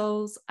 beautiful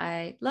souls,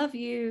 I love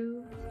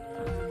you.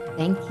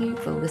 Thank you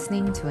for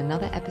listening to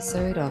another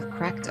episode of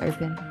Cracked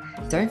Open.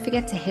 Don't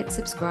forget to hit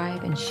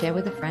subscribe and share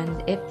with a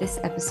friend if this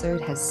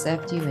episode has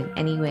served you in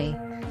any way.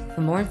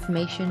 For more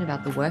information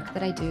about the work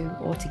that I do,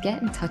 or to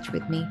get in touch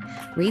with me,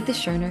 read the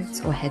show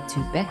notes or head to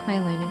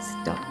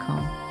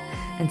beckmylonas.com.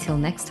 Until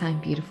next time,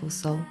 beautiful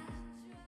soul.